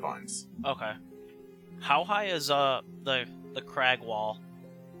you hit the vines. Okay. How high is the crag wall?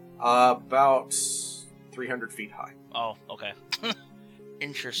 About 300 feet high. Oh, okay.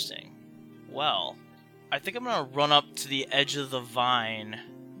 Interesting. Well, I think I'm gonna run up to the edge of the vine,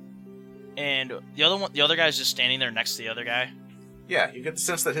 and the other guy's just standing there next to the other guy. Yeah, you get the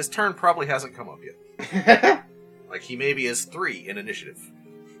sense that his turn probably hasn't come up yet. Like he maybe is 3 in initiative.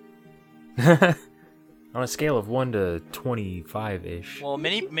 On a scale of 1 to 25-ish. Well,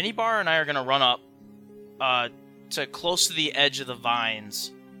 Minibar and I are gonna run up to close to the edge of the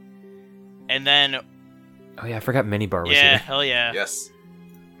vines, and then. Oh yeah, I forgot Minibar was Yeah, here. hell yeah. Yes.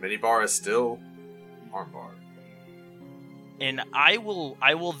 Minibar is still armbar. And I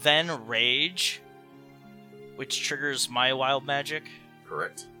will then rage, which triggers my wild magic.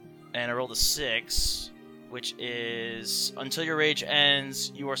 Correct. And I rolled a 6, which is until your rage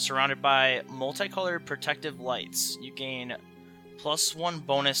ends, you are surrounded by multicolored protective lights. You gain +1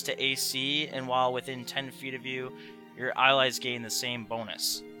 bonus to AC, and while within 10 feet of you, your allies gain the same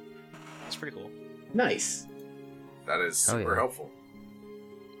bonus. That's pretty cool. Nice. That is super yeah. helpful.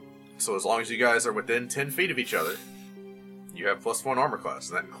 So as long as you guys are within 10 feet of each other, you have +1 armor class,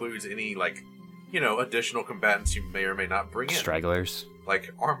 and that includes any, additional combatants you may or may not bring in. Stragglers.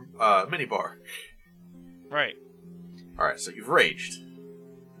 Like Minibar. Right. Alright, so you've raged.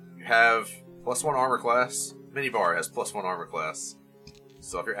 You have +1 armor class. Minibar has +1 armor class.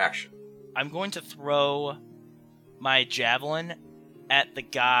 So have your action. I'm going to throw my javelin at the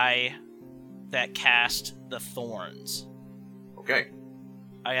guy that cast the thorns. Okay.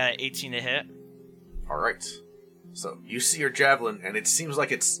 I got an 18 to hit. Alright. So you see your javelin, and it seems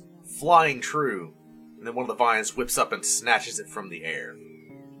like it's flying true, and then one of the vines whips up and snatches it from the air.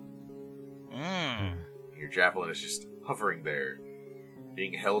 Your javelin is just hovering there,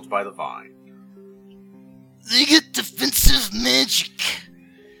 being held by the vine. They get defensive magic.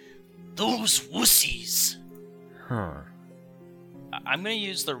 Those wussies. Huh. I'm gonna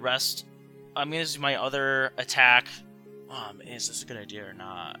use the rest. I'm gonna use my other attack. Is this a good idea or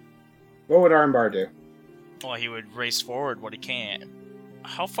not? What would Armbar do? Well, he would race forward what he can.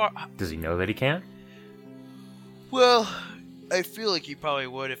 How far? Does he know that he can't? Well, I feel like he probably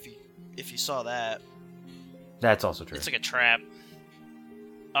would if he saw that. That's also true. It's like a trap.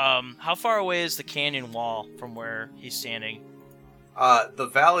 How far away is the canyon wall from where he's standing? The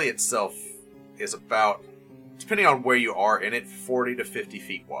valley itself is about, depending on where you are in it, 40 to 50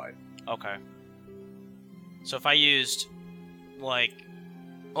 feet wide. Okay. So if I used,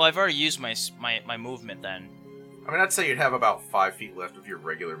 I've already used my movement then. I mean, I'd say you'd have about 5 feet left of your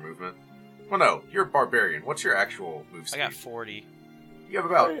regular movement. Well, no, you're a barbarian. What's your actual move speed? I got 40. You have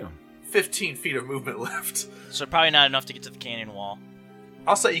about 15 feet of movement left. So probably not enough to get to the canyon wall.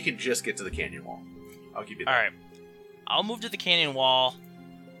 I'll say you can just get to the canyon wall. I'll give you that. Alright. I'll move to the canyon wall.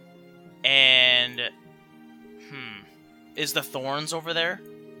 And... Is the thorns over there?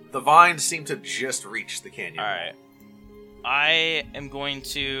 The vines seem to just reach the canyon wall. Alright. I am going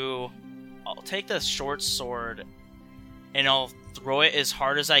to... I'll take the short sword, and I'll throw it as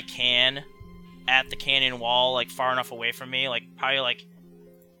hard as I can at the canyon wall, far enough away from me, probably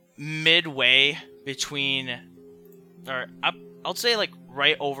midway between... Or, I'll say,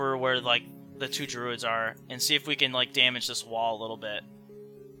 right over where, the two druids are, and see if we can, damage this wall a little bit.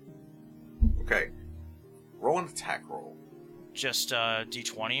 Okay. Roll an attack roll. Just,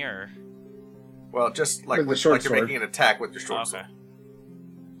 D20, or... Well, just With the like short you're sword. making an attack with your short Okay. sword.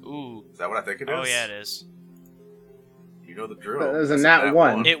 Ooh. Is that what I think it is? Oh, yeah, it is. You know the drill. That was a That's nat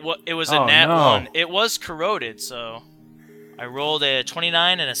one. It was a Oh, nat no. 1. It was corroded, so... I rolled a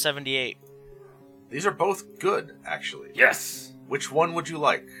 29 and a 78. These are both good, actually. Yes! Which one would you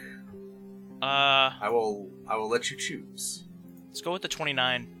like? Let's I will let you choose. go with the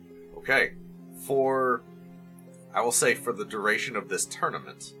 29. Okay. I will say for the duration of this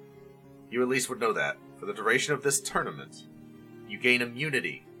tournament, you at least would know that. For the duration of this tournament, you gain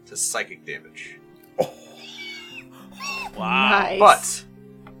immunity to psychic damage. Wow. Nice.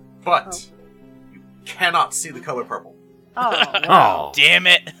 But, you cannot see the color purple. Oh, wow. Oh! Damn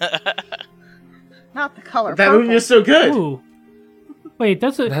it. Not the color That purple. movie is so good. Ooh. Wait,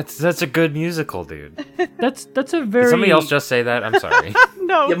 that's That's a good musical, dude. a very. Did somebody else just say that? I'm sorry.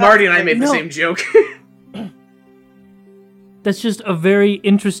 No. Yeah, Marty and I made the No. same joke. That's just a very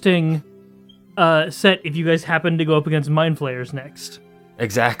interesting set if you guys happen to go up against Mind Flayers next.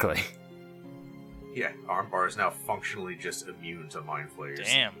 Exactly. Yeah, Armbar is now functionally just immune to Mind Flayers.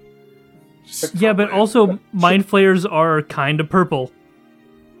 Damn. Just Yeah, but probably- also Mind Flayers are kind of purple.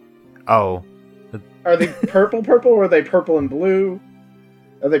 Oh, Are they purple or are they purple and blue?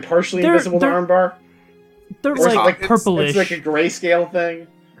 Are they partially They're- invisible to they're- armbar? They're Or is it like it's- purplish. It's like a grayscale thing.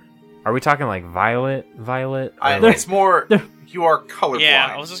 are we talking like violet? Or it's more they're- you are colorblind.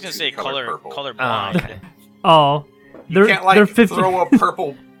 Yeah, I was just gonna to say color purple. blind. okay. Oh, You they're can't like they're 50. throw a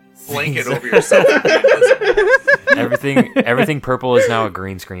purple blanket over yourself. And be invisible. Everything purple is now a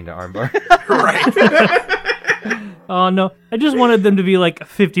green screen to armbar. Right. Oh no, I just wanted them to be like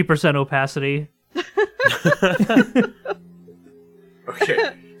 50% opacity.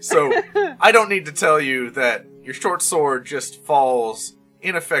 Okay, so I don't need to tell you that your short sword just falls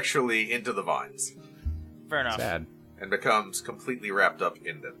ineffectually into the vines Fair enough. Sad. and becomes completely wrapped up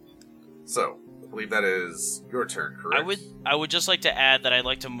in them. So, I believe that is your turn, correct? I would just like to add that I'd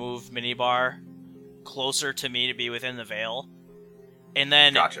like to move Minibar closer to me to be within the veil. And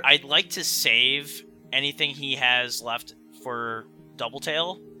then Gotcha. I'd like to save anything he has left for Double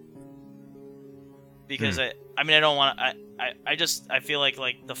Tail. Because I don't want to I feel like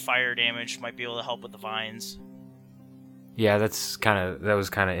the fire damage might be able to help with the vines. Yeah, that was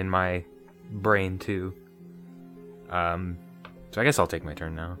kind of in my brain too. So I guess I'll take my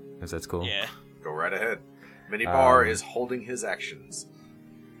turn now, because that's cool. Yeah. Go right ahead. Minibar Um, is holding his actions.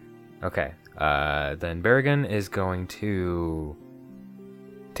 Okay. Then Baragon is going to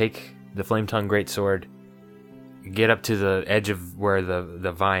take the Flame Tongue Greatsword, get up to the edge of where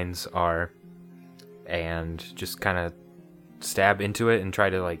the vines are, and just kind of stab into it and try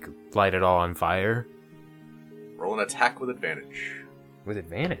to light it all on fire. Roll an attack with advantage. With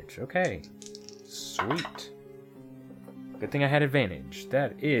advantage, okay. Sweet. Good thing I had advantage.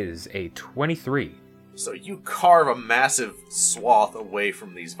 That is a 23. So you carve a massive swath away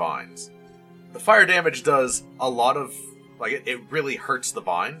from these vines. The fire damage does a lot of, it really hurts the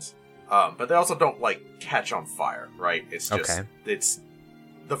vines, but they also don't, catch on fire, right? It's just, Okay.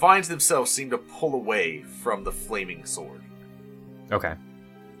 the vines themselves seem to pull away from the flaming sword. Okay.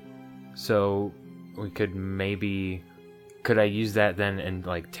 So we could I use that then and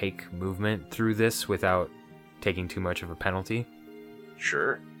take movement through this without taking too much of a penalty?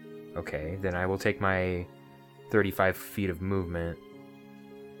 Sure. Okay, then I will take my 35 feet of movement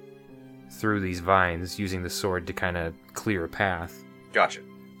through these vines, using the sword to kind of clear a path. Gotcha.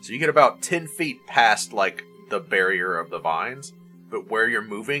 So you get about 10 feet past, the barrier of the vines, but where you're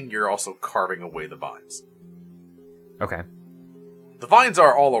moving, you're also carving away the vines. Okay. The vines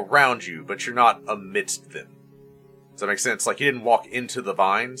are all around you, but you're not amidst them. Does that make sense? You didn't walk into the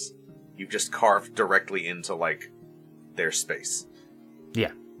vines, you've just carved directly into, their space.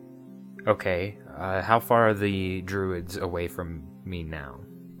 Yeah. Okay, how far are the druids away from me now?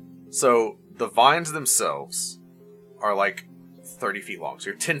 So, the vines themselves are, 30 feet long. So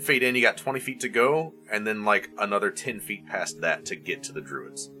you're 10 feet in, you got 20 feet to go, and then, another 10 feet past that to get to the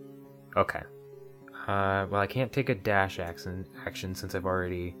druids. Okay. Well, I can't take a dash action since I've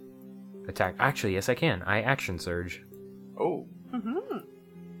already attacked. Actually, yes, I can. I action surge. Oh.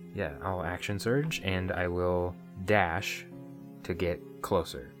 Yeah, I'll action surge, and I will dash to get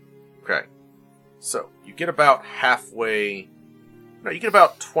closer. Okay. So, you get about halfway... No, you get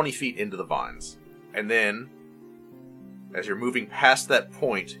about 20 feet into the vines. And then, as you're moving past that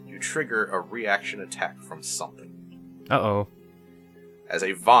point, you trigger a reaction attack from something. Uh-oh. As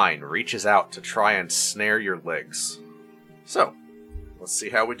a vine reaches out to try and snare your legs. So, let's see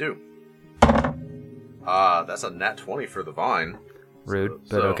how we do. That's a nat 20 for the vine. Rude, but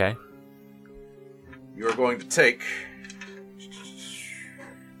So, okay. You are going to take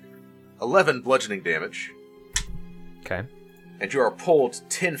 11 bludgeoning damage, Okay. and you are pulled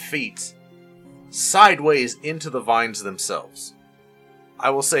 10 feet sideways into the vines themselves. I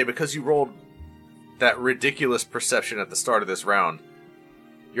will say, because you rolled that ridiculous perception at the start of this round,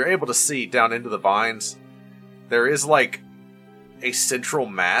 you're able to see down into the vines. There is a central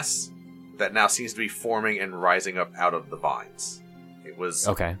mass that now seems to be forming and rising up out of the vines. It was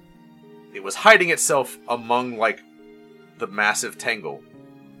Okay. It was hiding itself among the massive tangle.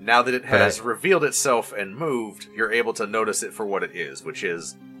 Now that it has revealed itself and moved, you're able to notice it for what it is, which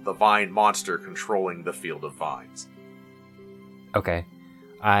is the vine monster controlling the field of vines. Okay.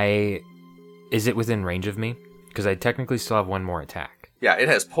 Is it within range of me? Because I technically still have one more attack. Yeah, it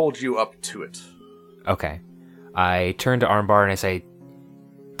has pulled you up to it. Okay. I turn to Armbar and I say,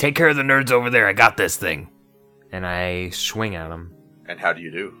 "Take care of the nerds over there, I got this thing." And I swing at him. And how do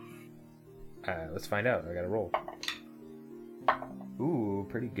you do? Let's find out. I gotta roll. Ooh,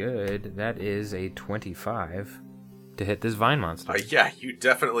 pretty good. That is a 25 to hit this vine monster. Yeah, you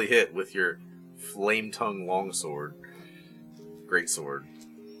definitely hit with your flame tongue longsword, great sword,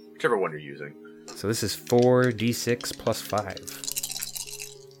 whichever one you're using. So this is 4d6 plus 5.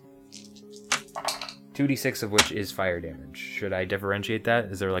 2d6 of which is fire damage. Should I differentiate that?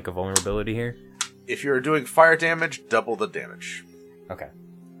 Is there like a vulnerability here? If you're doing fire damage, double the damage. Okay.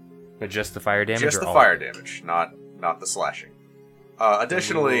 But just the fire damage? Just or the all fire of it? damage, not the slashing.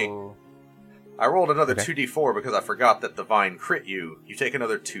 Additionally, I rolled another Okay. 2d4 because I forgot that the vine crit you. You take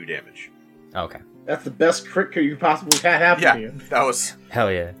another 2 damage. Okay. That's the best crit you possibly had happen Yeah, to you. that was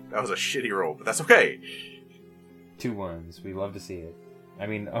Hell yeah. a shitty roll, but that's okay. 2 1s. We love to see it. I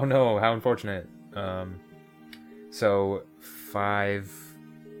mean, oh no, how unfortunate. So 5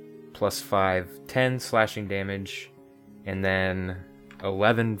 plus 5, 10 slashing damage, and then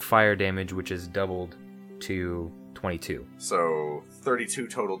 11 fire damage, which is doubled to 22. So 32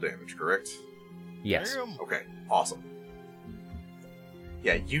 total damage, correct? Yes. Damn. Okay, awesome.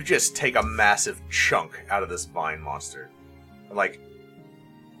 Yeah, you just take a massive chunk out of this vine monster. Like,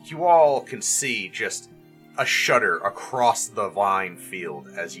 you all can see just a shudder across the vine field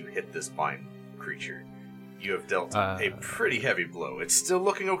as you hit this vine creature. You have dealt a pretty heavy blow. It's still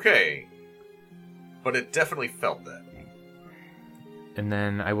looking okay, but it definitely felt that. And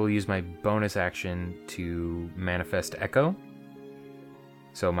then I will use my bonus action to manifest Echo.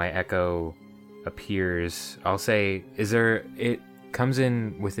 So my Echo appears, I'll say, it comes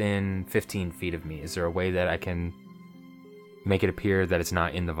in within 15 feet of me. Is there a way that I can make it appear that it's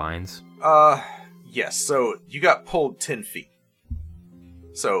not in the vines? Yes, so you got pulled 10 feet.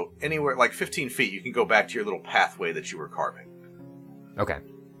 So anywhere, like 15 feet, you can go back to your little pathway that you were carving. Okay.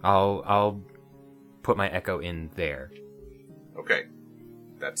 I'll put my Echo in there. Okay.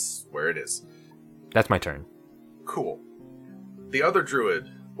 That's where it is. That's my turn. Cool. The other druid...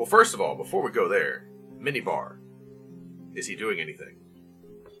 Well, first of all, before we go there, Minibar. Is he doing anything?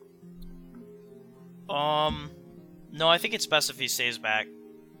 No, I think it's best if he stays back.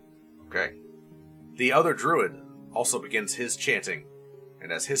 Okay. The other druid also begins his chanting,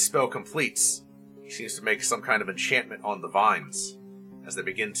 and as his spell completes, he seems to make some kind of enchantment on the vines as they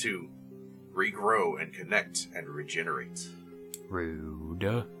begin to regrow and connect and regenerate. Rude.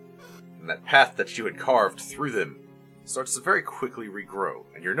 And that path that you had carved through them starts to very quickly regrow,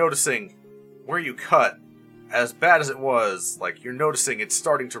 and you're noticing where you cut, as bad as it was, like, you're noticing it's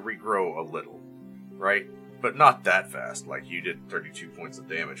starting to regrow a little, right? But not that fast, like, you did 32 points of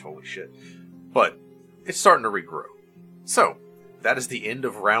damage, holy shit. But it's starting to regrow. So, that is the end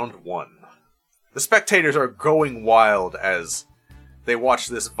of round 1. The spectators are going wild as they watch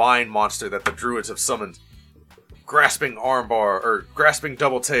this vine monster that the druids have summoned grasping armbar, or grasping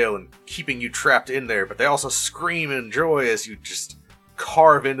double tail and keeping you trapped in there, but they also scream in joy as you just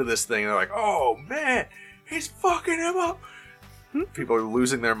carve into this thing, and they're like, oh man, he's fucking him up! People are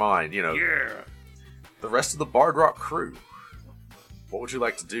losing their mind, you know. Yeah. The rest of the Bard Rock crew, what would you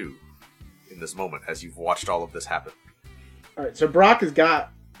like to do in this moment as you've watched all of this happen? Alright, so Brock has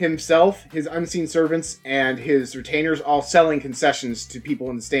got himself, his unseen servants, and his retainers all selling concessions to people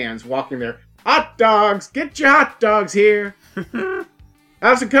in the stands, walking there. Hot dogs! Get your hot dogs here!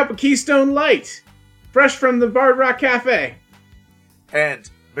 How's a cup of Keystone Light? Fresh from the Bard Rock Cafe. And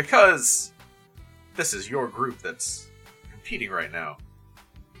because this is your group that's competing right now,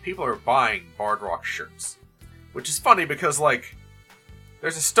 people are buying Bard Rock shirts. Which is funny because, like,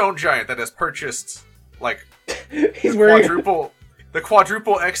 there's a stone giant that has purchased, like, He's wearing the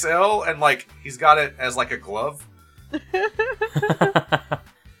quadruple XL, and, like, he's got it as, like, a glove.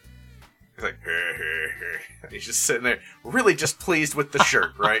 He's like, he's just sitting there, really just pleased with the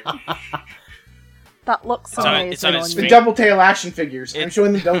shirt, right? That looks It's on- amazing it's on his on the you. double tail action figures. I'm It-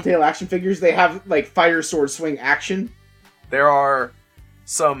 showing the double tail action figures. They have like fire sword swing action. There are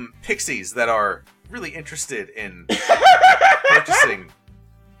some pixies that are really interested in purchasing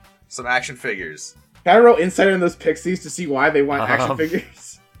some action figures. Can I roll insight on those pixies to see why they want action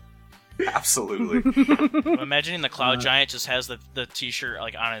figures? Absolutely. I'm imagining the cloud giant just has the t-shirt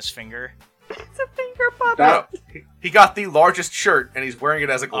like on his finger. It's a finger puppet. No, he got the largest shirt and he's wearing it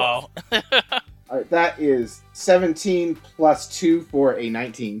as a glove. Oh. Alright, that is 17 plus 2 for a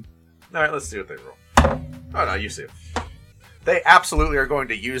 19. Alright, let's see what they roll. Oh no, you see it. They absolutely are going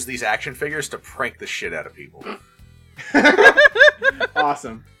to use these action figures to prank the shit out of people.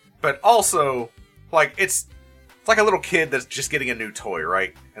 Awesome. But also, like, it's like a little kid that's just getting a new toy,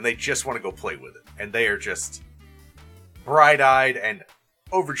 right? And they just want to go play with it. And they are just bright-eyed and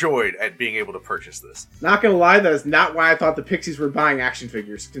overjoyed at being able to purchase this. Not gonna lie, that is not why I thought the pixies were buying action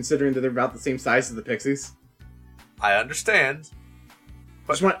figures, considering that they're about the same size as the pixies. I understand.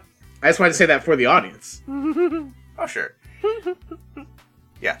 I just wanted to say that for the audience. Oh, sure.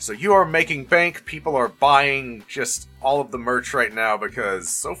 Yeah, so you are making bank. People are buying just all of the merch right now because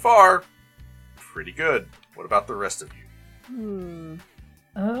so far, pretty good. What about the rest of you?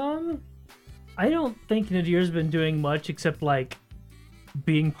 I don't think Nadir's been doing much except, like,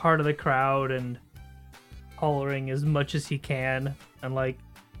 being part of the crowd and hollering as much as he can and, like,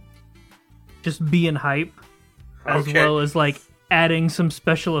 just being hype, as well as, like, adding some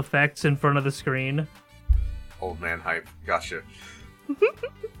special effects in front of the screen. Old man hype. Gotcha.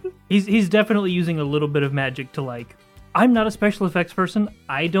 He's definitely using a little bit of magic to, like, I'm not a special effects person.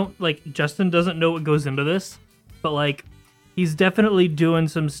 I don't, like, Justin doesn't know what goes into this, but, like, he's definitely doing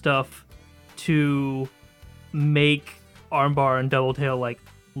some stuff to make Armbar and Double Tail, like,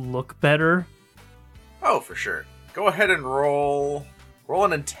 look better. Oh, for sure. Go ahead and roll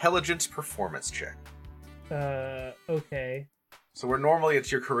an intelligence performance check. Okay. So where normally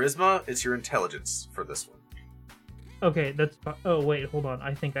it's your charisma, it's your intelligence for this one. Okay, that's... Oh, wait, hold on.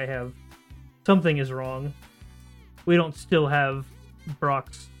 I think I have... Something is wrong. We don't still have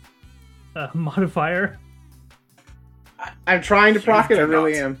Brock's modifier. I'm trying to proc it, I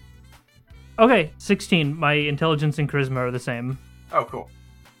really not. am. Okay, 16. My intelligence and charisma are the same. Oh, cool.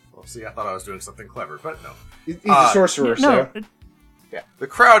 Well, see, I thought I was doing something clever, but no. He's a sorcerer, No, so... Yeah, the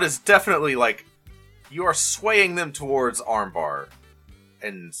crowd is definitely, like, you are swaying them towards Armbar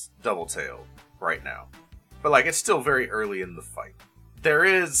and Double Tail right now. But, like, it's still very early in the fight. There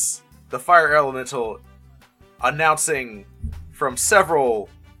is the Fire Elemental announcing from several,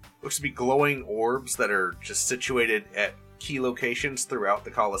 looks to be glowing orbs that are just situated at key locations throughout the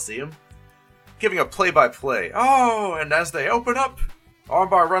Colosseum, giving a play-by-play. Oh, and as they open up,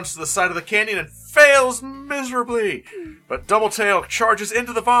 Armbar runs to the side of the canyon and fails miserably. But Double Tail charges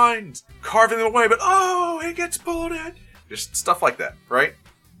into the vines, carving them away, but oh, he gets pulled in. Just stuff like that, right?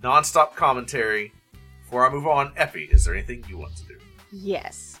 Non-stop commentary. Before I move on, Epi, is there anything you want to do?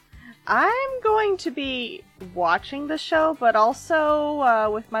 Yes. I'm going to be watching the show, but also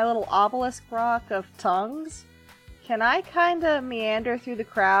with my little obelisk rock of tongues. Can I kind of meander through the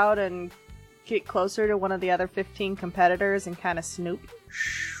crowd and get closer to one of the other 15 competitors and kind of snoop?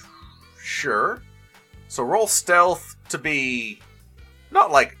 Sure. So roll stealth to be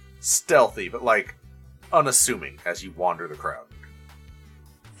not like stealthy, but like unassuming as you wander the crowd.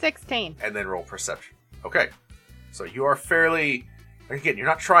 16. And then roll perception. Okay. So you are fairly... Again, you're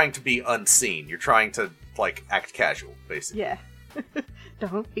not trying to be unseen. You're trying to, like, act casual, basically. Yeah.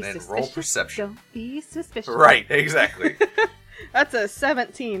 Don't be And suspicious. roll perception. Don't be suspicious. Right, exactly. That's a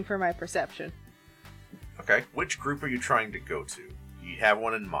 17 for my perception. Okay. Which group are you trying to go to? Do you have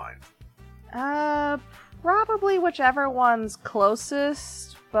one in mind? Probably whichever one's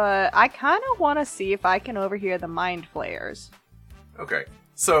closest, but I kind of want to see if I can overhear the mind flayers. Okay.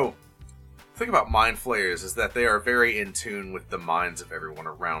 So, the thing about mind flayers is that they are very in tune with the minds of everyone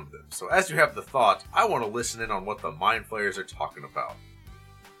around them. So as you have the thought, I want to listen in on what the mind flayers are talking about.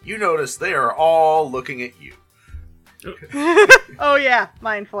 You notice they are all looking at you. Oh yeah,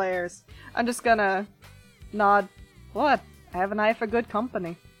 mind flayers. I'm just gonna nod. What? I have an eye for good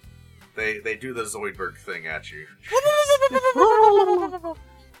company. They do the Zoidberg thing at you.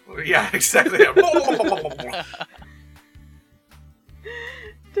 Yeah, exactly.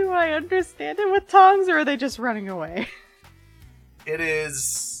 Do I understand it with tongues, or are they just running away? It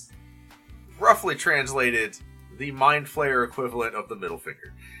is roughly translated the mind flayer equivalent of the middle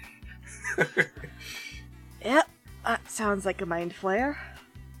finger. Yep, that sounds like a mind flayer.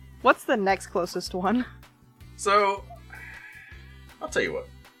 What's the next closest one? So, I'll tell you what.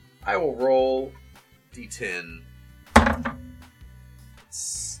 I will roll D10.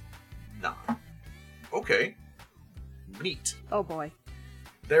 It's not. Okay. Neat. Oh boy.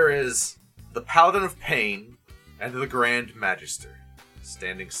 There is the Paladin of Pain and the Grand Magister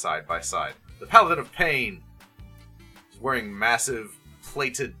standing side by side. The Paladin of Pain is wearing massive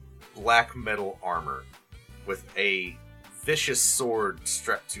plated black metal armor with a vicious sword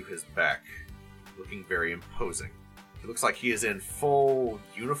strapped to his back, looking very imposing. It looks like he is in full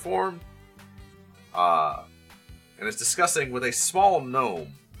uniform, and is discussing with a small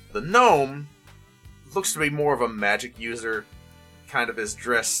gnome. The gnome looks to be more of a magic user, kind of is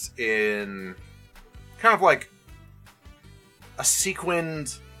dressed in kind of like a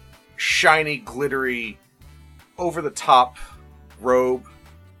sequined, shiny, glittery, over-the-top robe,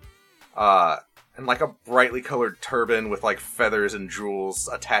 and like a brightly colored turban with like feathers and jewels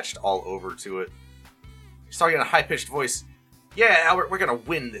attached all over to it. He's talking in a high-pitched voice. Yeah, Albert, we're gonna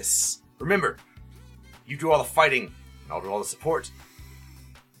win this. Remember, you do all the fighting, and I'll do all the support.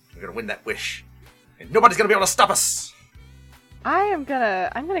 We're gonna win that wish. And nobody's gonna be able to stop us! I'm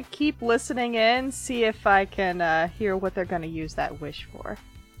gonna keep listening in, see if I can hear what they're gonna use that wish for.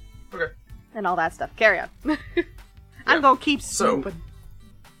 Okay. And all that stuff. Carry on. I'm gonna keep So- snooping.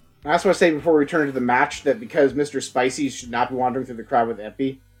 I just want to say before we turn to the match that because Mr. Spicy should not be wandering through the crowd with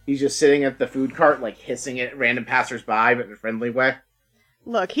Epi, he's just sitting at the food cart, like hissing at random passersby, but in a friendly way.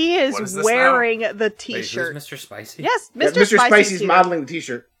 Look, he What is is this wearing the Wait, t-shirt. who's Mr. Spicy? Yes, Yeah, Mr. Spicy's here. modeling the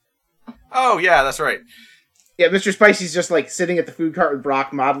t-shirt. Oh, yeah, that's right. Yeah, Mr. Spicy's just like sitting at the food cart with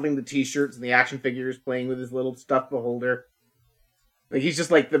Brock, modeling the t-shirts and the action figures, playing with his little stuffed beholder. Like he's just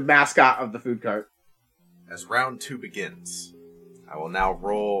like the mascot of the food cart. As round 2 begins, I will now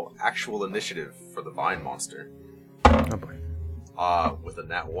roll actual initiative for the Vine Monster. Oh boy. With a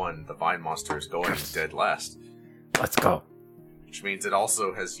nat 1, the Vine Monster is going dead last, Let's go. which means it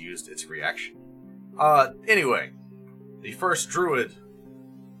also has used its reaction. Anyway, the first druid,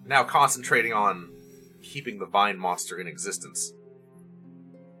 now concentrating on keeping the Vine Monster in existence,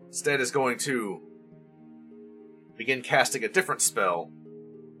 instead is going to begin casting a different spell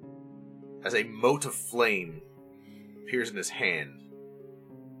as a mote of flame appears in his hand,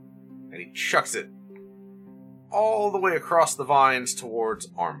 and he chucks it all the way across the vines towards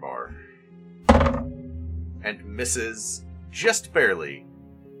Armbar, and misses just barely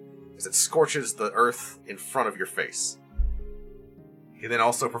as it scorches the earth in front of your face. He then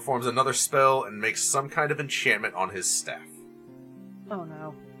also performs another spell and makes some kind of enchantment on his staff. Oh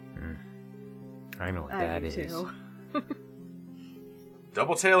no. I know what I that do is. too.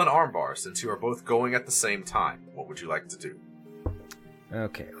 Doubletail and Armbar, since you are both going at the same time, what would you like to do?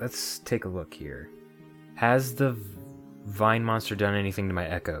 Okay, let's take a look here. Has the Vine Monster done anything to my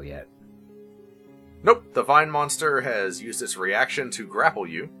Echo yet? Nope, the Vine Monster has used its reaction to grapple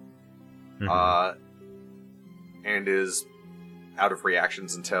you, Mhm. and is out of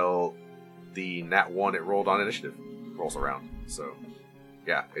reactions until the nat 1 it rolled on initiative rolls around. So,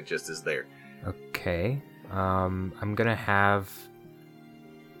 yeah, it just is there. Okay. I'm gonna have...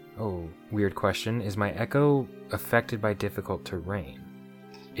 Oh, weird question. Is my Echo affected by difficult terrain?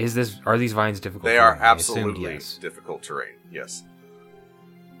 Are these vines difficult They terrain? are I assumed absolutely yes. difficult terrain, yes.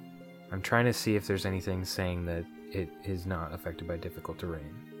 I'm trying to see if there's anything saying that it is not affected by difficult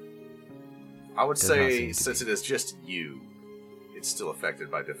terrain. I would Does not say, seem to since be. it is just you, it's still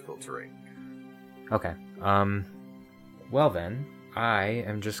affected by difficult terrain. Okay. Well then, I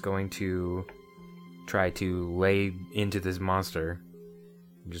am just going to try to lay into this monster.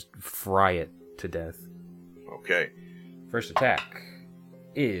 Just fry it to death. Okay, First attack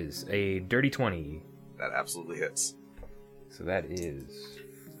is a dirty 20. that absolutely hits. So that is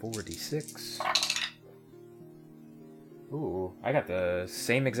 4d6. Ooh, I got the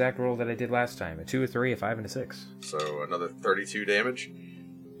same exact roll that I did last time. A 2, a 3, a 5, and a 6. So another 32 damage.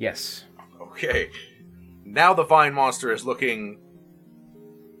 Yes. Okay. Now the Vine Monster is looking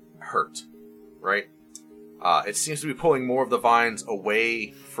hurt, right? It seems to be pulling more of the vines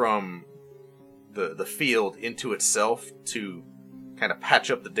away from the field into itself to kind of patch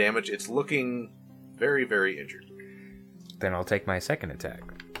up the damage. It's looking very, very injured. Then I'll take my second attack.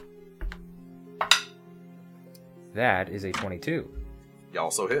 That is a 22. He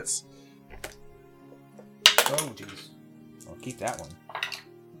also hits. Oh, jeez. I'll keep that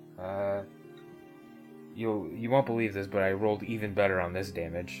one. You won't believe this, but I rolled even better on this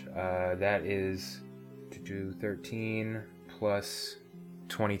damage. That is 13 plus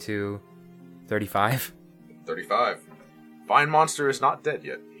 22, 35. 35. Vine Monster is not dead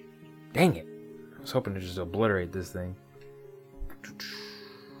yet. Dang it. I was hoping to just obliterate this thing.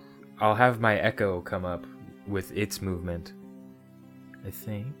 I'll have my Echo come up with its movement. I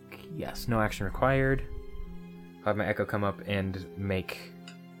think. Yes, no action required. I'll have my Echo come up and make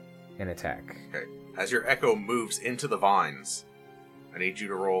an attack. Okay. As your Echo moves into the vines, I need you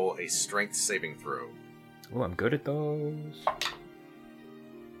to roll a strength saving throw. Oh, I'm good at those.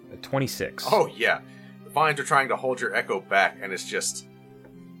 A 26. Oh, yeah. The vines are trying to hold your Echo back, and it's just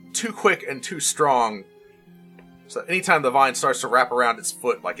too quick and too strong. So anytime the vine starts to wrap around its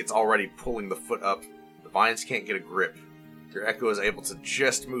foot, like it's already pulling the foot up, the vines can't get a grip. Your Echo is able to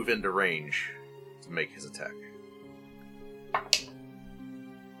just move into range to make his attack.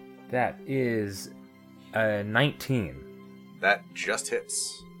 That is a 19. That just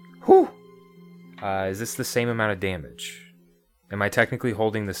hits. Whew! Is this the same amount of damage? Am I technically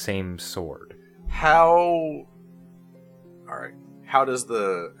holding the same sword? How... Alright. How does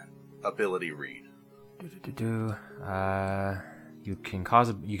the ability read? You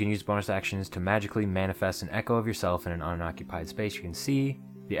can use bonus actions to magically manifest an echo of yourself in an unoccupied space you can see.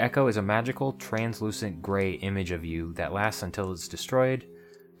 The echo is a magical, translucent gray image of you that lasts until it's destroyed,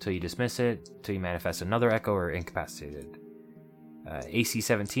 till you dismiss it, till you manifest another echo or incapacitated. AC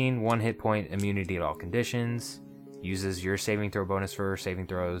 17, 1 hit point, immunity to all conditions. Uses your saving throw bonus for saving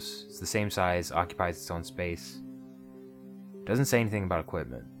throws. It's the same size, occupies its own space. Doesn't say anything about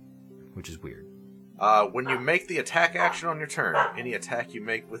equipment, which is weird. When you make the attack action on your turn, any attack you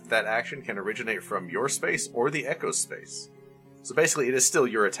make with that action can originate from your space or the Echo's space. So basically, it is still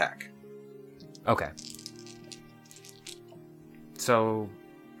your attack. Okay. So...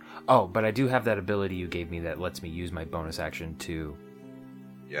 Oh, but I do have that ability you gave me that lets me use my bonus action to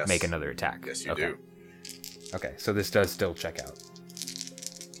make another attack. Yes, you do. Okay, so this does still check out.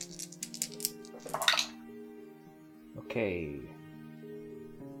 Okay.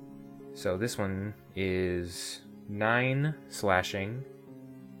 So this one is 9 slashing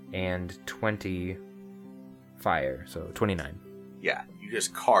and 20 fire, so 29. Yeah, you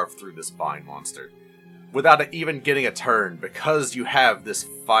just carve through this vine monster. Without even getting a turn, because you have this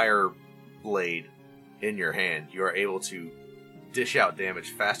fire blade in your hand, you are able to dish out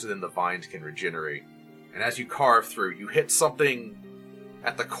damage faster than the vines can regenerate. And as you carve through, you hit something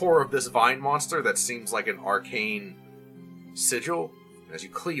at the core of this vine monster that seems like an arcane sigil. As you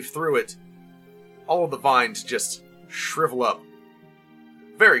cleave through it, all of the vines just shrivel up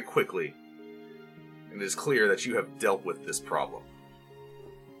very quickly. And it is clear that you have dealt with this problem.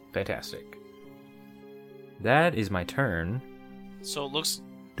 Fantastic. That is my turn. So it looks...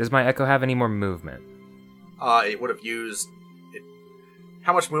 Does my Echo have any more movement? It would have used...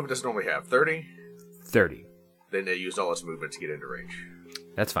 How much movement does it normally have? 30? 30. Then it used all its movement to get into range.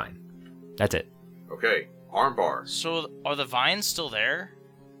 That's fine. That's it. Okay, armbar. So are the vines still there?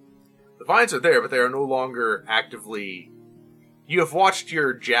 The vines are there, but they are no longer actively... You have watched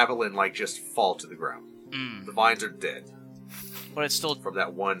your javelin, just fall to the ground. The vines are dead. But it's still... From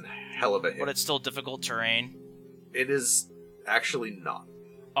that one hell of a hit. But it's still difficult terrain? It is actually not.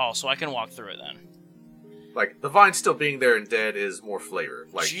 Oh, so I can walk through it then. The vine still being there and dead is more flavor.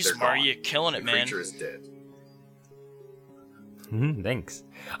 Jeez, Mario, you're killing it, man. The creature is dead. Thanks.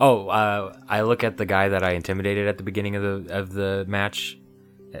 Oh, I look at the guy that I intimidated at the beginning of the match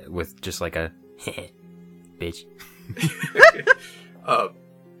with just like a bitch.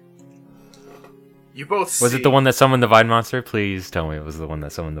 You both see... Was it the one that summoned the Vine Monster? Please tell me it was the one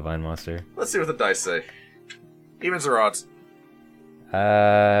that summoned the Vine Monster. Let's see what the dice say. Evens or odds?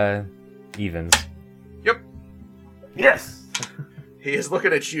 Evens. Yep. Yes! He is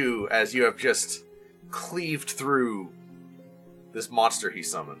looking at you as you have just cleaved through this monster he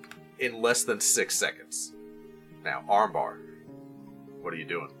summoned in less than 6 seconds. Now, armbar. What are you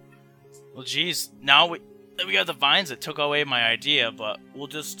doing? Well, geez, now we got the vines that took away my idea, but we'll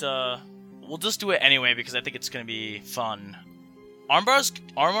just do it anyway because I think it's gonna be fun.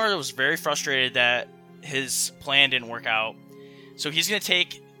 Armbar was very frustrated that his plan didn't work out, so he's gonna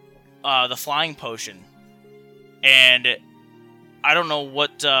take the flying potion, and I don't know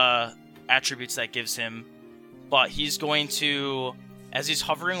what attributes that gives him, but he's going to, as he's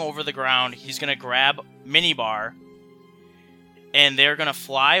hovering over the ground, he's gonna grab Minibar, and they're gonna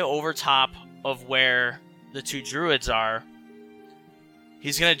fly over top of where the two druids are.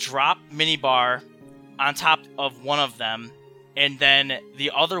 He's going to drop Minibar on top of one of them, and then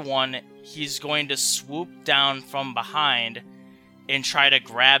the other one, he's going to swoop down from behind and try to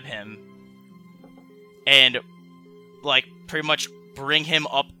grab him and, pretty much bring him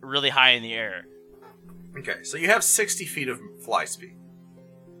up really high in the air. Okay, so you have 60 feet of fly speed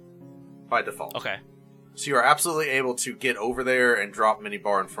by default. Okay. So you are absolutely able to get over there and drop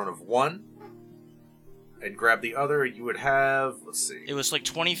Minibar in front of one and grab the other. You would have, let's see. It was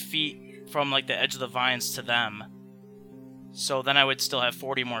 20 feet from the edge of the vines to them. So then I would still have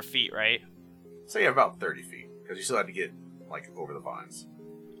 40 more feet, right? So you have about 30 feet, because you still had to get, over the vines.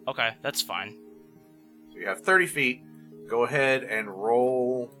 Okay, that's fine. So you have 30 feet. Go ahead and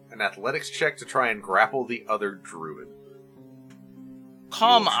roll an athletics check to try and grapple the other druid.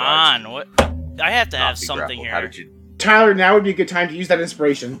 Come on, what? I have to have something grappled. here. How did you... Tyler, now would be a good time to use that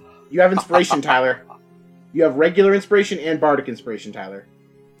inspiration. You have inspiration, Tyler. You have regular inspiration and bardic inspiration, Tyler.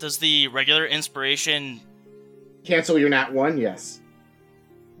 Does the regular inspiration cancel your nat 1? Yes.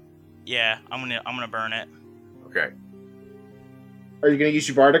 Yeah, I'm gonna burn it. Okay. Are you gonna use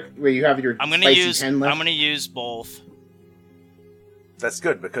your bardic where you have your I'm gonna spicy use 10 left? I'm gonna use both. That's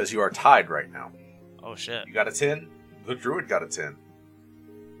good, because you are tied right now. Oh shit. You got a 10. The druid got a 10.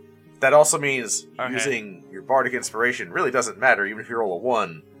 That also means Okay. using your bardic inspiration really doesn't matter. Even if you roll a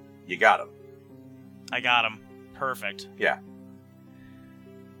 1, you got him. I got him. Perfect. Yeah.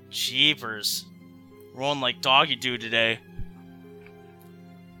 Jeepers. Rolling like doggy do today.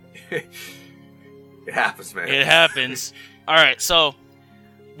 It happens, man. It happens. Alright, so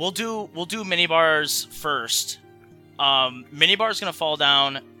we'll do Minibars first. Minibar's gonna fall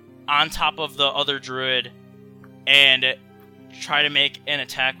down on top of the other druid, and try to make an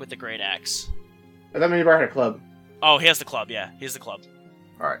attack with the great axe. I thought Minibar had a club. Oh, he has the club. Yeah, he has the club.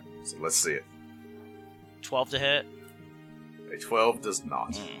 All right, so let's see it. 12 to hit. A 12 does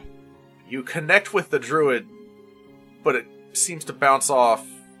not. You connect with the druid, but it seems to bounce off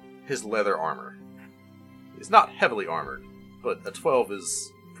his leather armor. He's not heavily armored, but a 12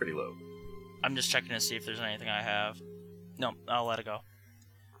 is pretty low. I'm just checking to see if there's anything I have. No, I'll let it go.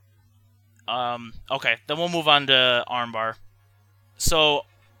 Okay, then we'll move on to Armbar. So,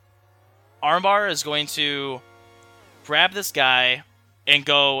 Armbar is going to grab this guy and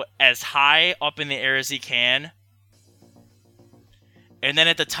go as high up in the air as he can. And then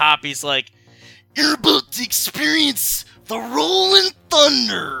at the top, he's like, "You're about to experience the Rolling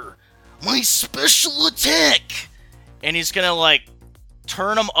Thunder, my special attack." And he's gonna, like,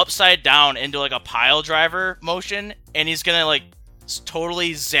 turn him upside down into, like, a pile driver motion. And he's gonna, like,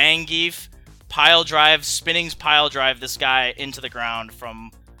 totally Zangief spinning pile drive this guy into the ground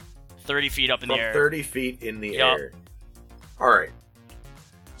from 30 feet up in the air. 30 feet in the air. Alright.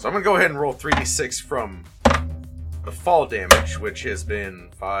 So I'm going to go ahead and roll 3d6 from the fall damage, which has been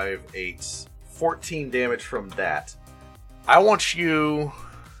 5, 8, 14 damage from that. I want you...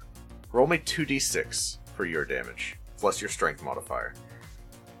 roll me 2d6 for your damage, plus your strength modifier.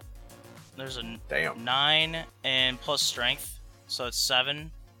 There's a Damn. 9 and plus strength, so it's 7,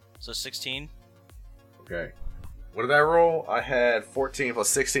 so 16. Okay. What did I roll? I had 14 plus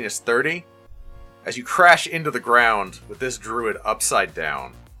 16 is 30. As you crash into the ground with this druid upside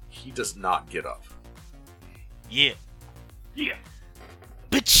down, he does not get up. Yeah. Yeah.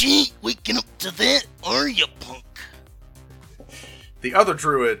 But you ain't waking up to that, are you, punk? The other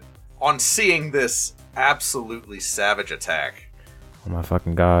druid, on seeing this absolutely savage attack, Oh my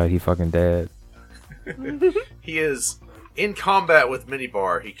fucking god, he fucking dead. he is in combat with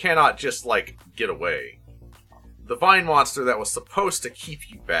Minibar. He cannot just, like, get away. The vine monster that was supposed to keep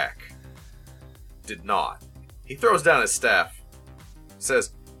you back did not. He throws down his staff,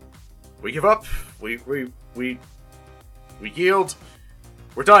 says, "We give up. We yield.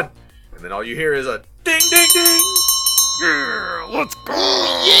 We're done." And then all you hear is a ding, ding, ding. Yeah, let's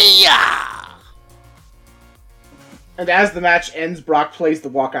go. Yeah. And as the match ends, Brock plays the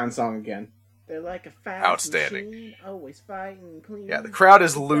walk-on song again. They're like a fight Outstanding. machine, always fighting clean. Yeah, the crowd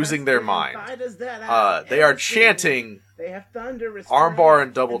is losing their mind. They are chanting They have thunderous Armbar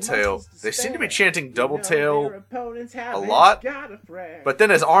and strength Double Tail. muscles to They seem to be spare. chanting Double You know Tail their opponents a haven't lot, got a friend. but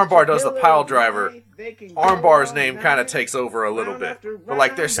then as Armbar does the pile driver, They can go Armbar's all name kind of night, takes over a little round bit. after But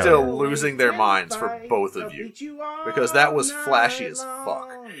like they're round, still they'll losing their win minds for fight. both They'll of you. beat you all Because that was flashy night as fuck.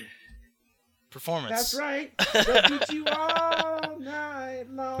 long. Performance. That's right. They'll beat you all night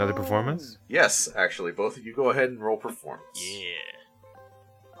long. Another performance? Yes, actually, both of you go ahead and roll performance. Yeah.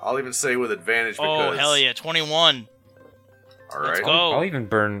 I'll even say with advantage because... Oh, hell yeah. 21. Alright. Let's go.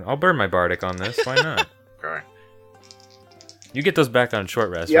 I'll burn my bardic on this. Why not? Okay. You get those back on short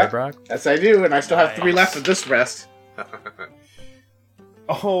rest, Yep. right, Brock? Yes, I do, and I still have 3 Nice. left of this rest.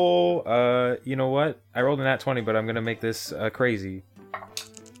 Oh, you know what? I rolled an nat 20, but I'm gonna make this crazy.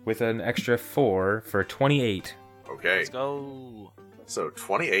 With an extra 4 for 28. Okay. Let's go. So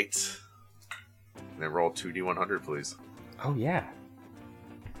 28. And then roll 2d100, please. Oh, yeah.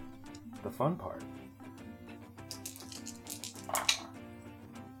 The fun part.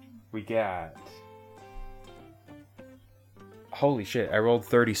 We got... Holy shit, I rolled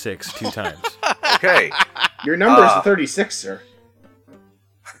 36 2 times. Okay. Your number is 36, sir.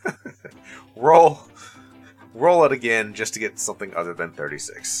 Roll it again just to get something other than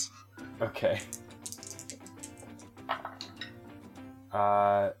 36. Okay.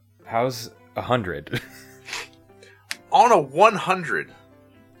 How's 100? On a 100,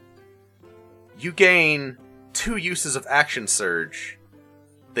 you gain 2 uses of action surge.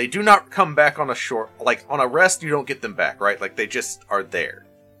 They do not come back on a short... Like, on a rest, you don't get them back, right? Like, they just are there.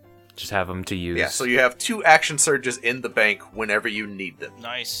 Just have them to use. Yeah, so you have 2 action surges in the bank whenever you need them.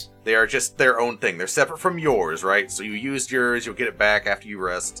 Nice. They are just their own thing. They're separate from yours, right? So you used yours, you'll get it back after you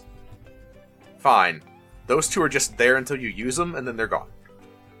rest. Fine. Those 2 are just there until you use them, and then they're gone.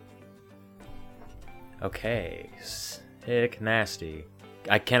 Okay. Sick nasty.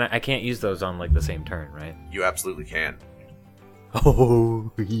 I can't use those on like the same turn, right? You absolutely can.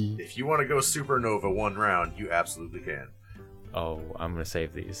 Oh. If you want to go supernova 1 round, you absolutely can. Oh, I'm gonna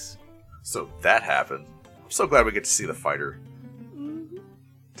save these. So that happened. I'm so glad we get to see the fighter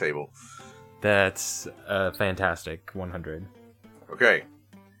table. That's fantastic. 100. Okay.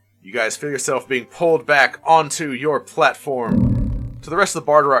 You guys feel yourself being pulled back onto your platform. To the rest of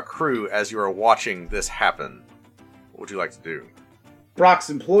the Bardock crew, as you are watching this happen, what would you like to do?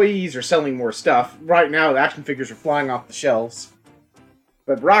 Brock's employees are selling more stuff. Right now, the action figures are flying off the shelves.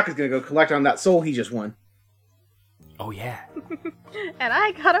 But Brock is going to go collect on that soul he just won. Oh, yeah. And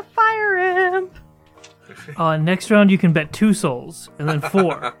I got a fire imp. Next round you can bet 2 souls, and then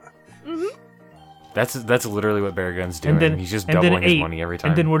 4. That's literally what Baragon's doing. And then He's just and then doubling his 8, money every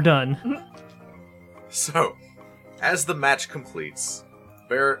time. And then we're done. So, as the match completes,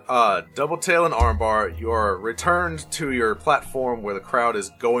 Doubletail and Armbar, you are returned to your platform where the crowd is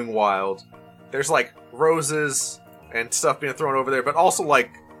going wild. There's like roses and stuff being thrown over there, but also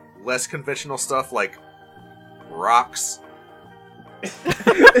like less conventional stuff like rocks.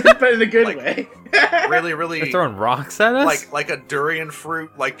 But in a good Like- way. Really, They're throwing rocks at us? like a durian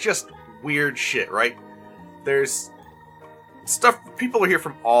fruit, like just weird shit, right? There's stuff. People are here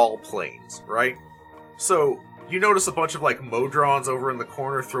from all planes, right? So you notice a bunch of like Modrons over in the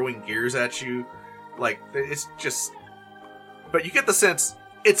corner throwing gears at you. Like it's just, but you get the sense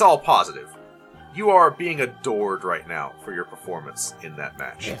it's all positive. You are being adored right now for your performance in that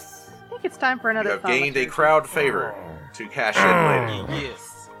match. Yes. I think it's time for You another have gained a thaumaturgy. crowd favor to cash in later.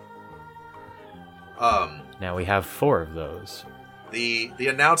 Yes. Now we have 4 of those. The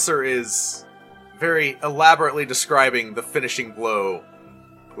announcer is very elaborately describing the finishing blow,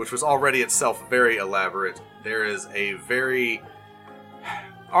 which was already itself very elaborate. There is a very...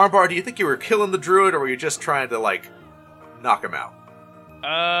 Armbar, do you think you were killing the druid, or were you just trying to, like, knock him out?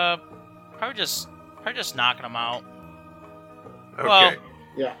 Probably just knocking them out. Okay. Well,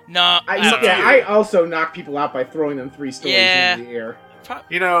 Yeah. No, I don't know. I also knock people out by throwing them 3 stories Yeah. into the air.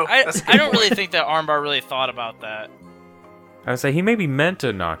 You know, I that's a good don't really point. think that Armbar really thought about that. I would say he maybe meant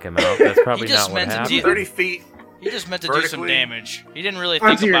to knock him out. That's probably He just not what meant to happened. do- 30 feet. He just meant to do some Vertically. damage. He didn't really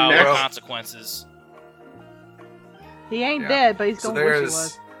think Onto your about neck. the consequences. He ain't Yeah. dead, but he's So gonna wish he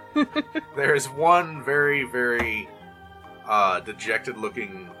was. there's one very, very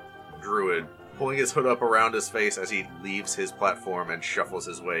dejected-looking druid pulling his hood up around his face as he leaves his platform and shuffles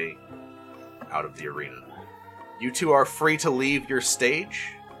his way out of the arena. You two are free to leave your stage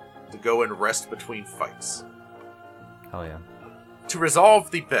to go and rest between fights. Hell yeah. To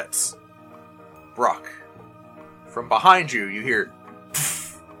resolve the bets, Brock, from behind you, you hear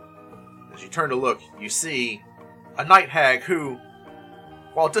 "Pfft." As you turn to look, you see a night hag who,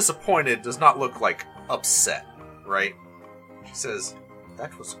 while disappointed, does not look like upset, right? She says,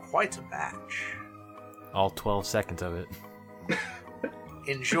 "That was quite a match. All 12 seconds of it.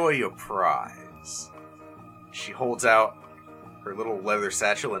 Enjoy your prize." She holds out her little leather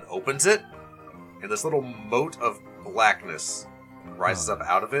satchel and opens it, and this little mote of blackness rises up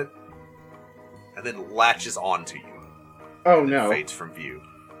out of it, and then latches onto you. Oh and no. fades from view.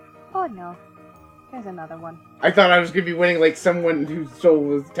 Oh no. There's another one. I thought I was going to be winning like someone whose soul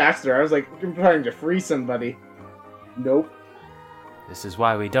was attached to her. I was like, I'm trying to free somebody. Nope. This is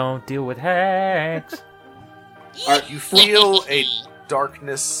why we don't deal with hacks. You feel a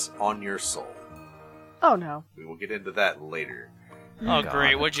darkness on your soul. Oh no. We will get into that later. Oh, God.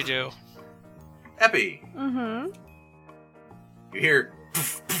 great. What'd you do? Epi, Mm-hmm. you hear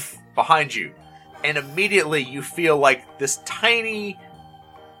 "Poof, poof" behind you, and immediately you feel like this tiny,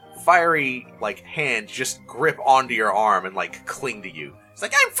 fiery, like hand just grip onto your arm and like cling to you. It's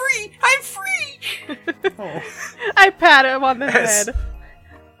like, I'm free! I'm free! I pat him on the Yes. head.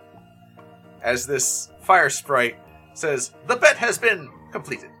 As this fire sprite says, the bet has been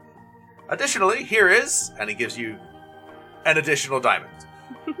completed. Additionally, here is, and he gives you an additional diamond.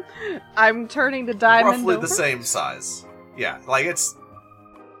 I'm turning to diamond Roughly over. the same size. Yeah, like it's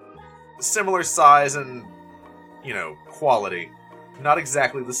similar size and, you know, quality. Not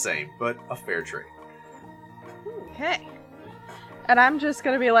exactly the same, but a fair trade. Okay. And I'm just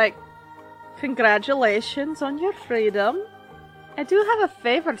gonna be like, congratulations on your freedom. I do have a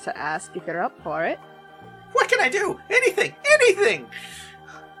favor to ask if you're up for it. What can I do? Anything! Anything!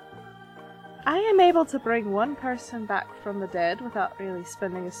 I am able to bring one person back from the dead without really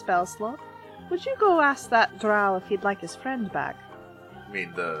spending a spell slot. Would you go ask that drow if he'd like his friend back? I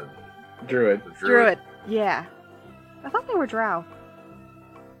mean, the Druid. Druid. Yeah. I thought they were drow.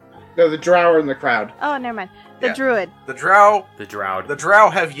 No, the drow are in the crowd. Oh, never mind. The Yeah. druid. The drow. The drought. The drow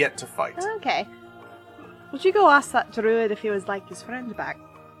have yet to fight. Okay. Would you go ask that druid if he was like his friend back?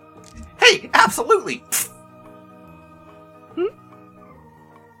 Hey, absolutely! Hmm?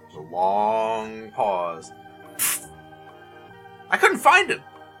 There's a long pause. I couldn't find him!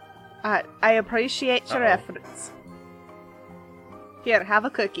 I appreciate your Uh-oh. efforts. Here, have a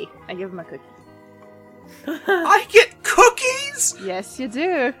cookie. I give him a cookie. I get cookies? Yes, you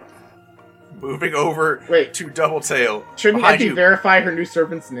do. Moving over Wait. to Doubletail. Shouldn't behind Epi you. verify her new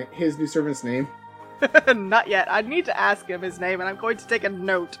servant's his new servant's name? Not yet. I need to ask him his name, and I'm going to take a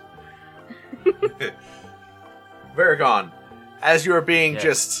note. Varagon, as you are being Yes.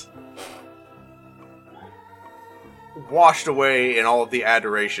 just washed away in all of the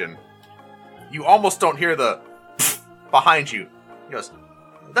adoration, you almost don't hear the behind you. He goes,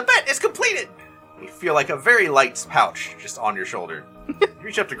 "The bet is completed!" You feel like a very light pouch just on your shoulder. You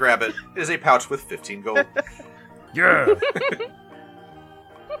reach up to grab it. It is a pouch with 15 gold. Yeah.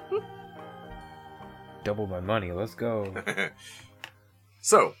 Double my money. Let's go.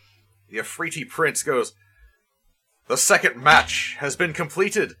 So, the Afriti Prince goes, "The second match has been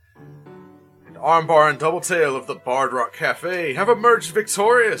completed, and Armbar and Doubletail of the Bard Rock Cafe have emerged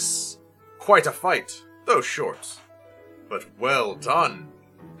victorious. Quite a fight, though short, but well done.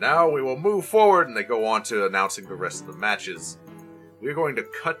 Now we will move forward," and they go on to announcing the rest of the matches. We're going to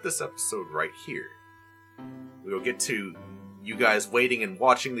cut this episode right here. We will get to you guys waiting and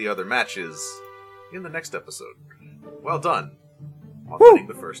watching the other matches in the next episode. Well done on winning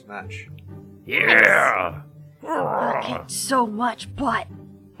the first match. Yeah. Kicked so much butt.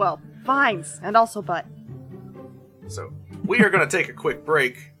 Well, fines, and also butt. So, we are going to take a quick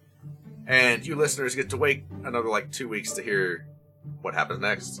break, and you listeners get to wait another 2 weeks to hear what happens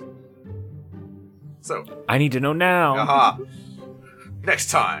next. So, I need to know now. aha.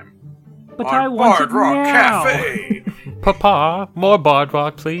 Next time But on I want Bard it Rock now. Cafe. Papa, more Bard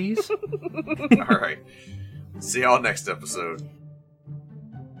Rock, please. All right. See y'all next episode.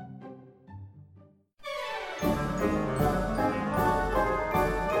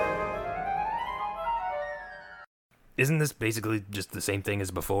 Isn't this basically just the same thing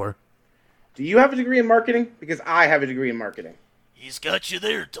as before? Do you have a degree in marketing? Because I have a degree in marketing. He's got you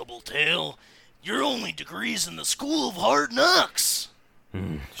there, Doubletail. Your only degree's in the School of Hard Knocks.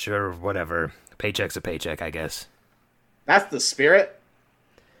 Sure, whatever. Paycheck's a paycheck, I guess. That's the spirit.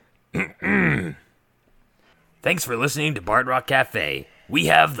 Thanks for listening to Bard Rock Cafe. We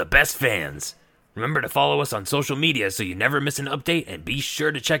have the best fans. Remember to follow us on social media so you never miss an update, and be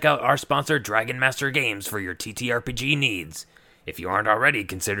sure to check out our sponsor, Dragon Master Games, for your TTRPG needs. If you aren't already,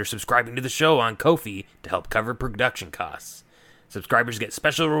 consider subscribing to the show on Ko-fi to help cover production costs. Subscribers get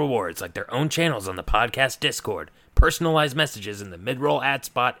special rewards like their own channels on the podcast Discord, personalized messages in the mid-roll ad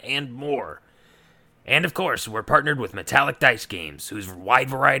spot, and more. And of course, we're partnered with Metallic Dice Games, whose wide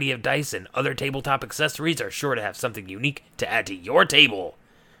variety of dice and other tabletop accessories are sure to have something unique to add to your table.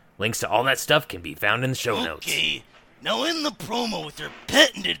 Links to all that stuff can be found in the show notes. Okay, now in the promo with their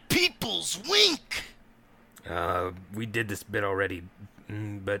patented people's wink. We did this bit already,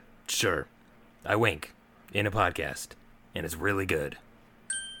 but sure. I wink in a podcast, and it's really good.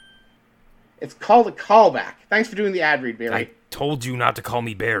 It's called a callback. Thanks for doing the ad read, Barry. I told you not to call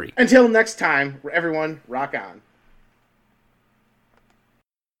me Barry. Until next time, everyone, rock on.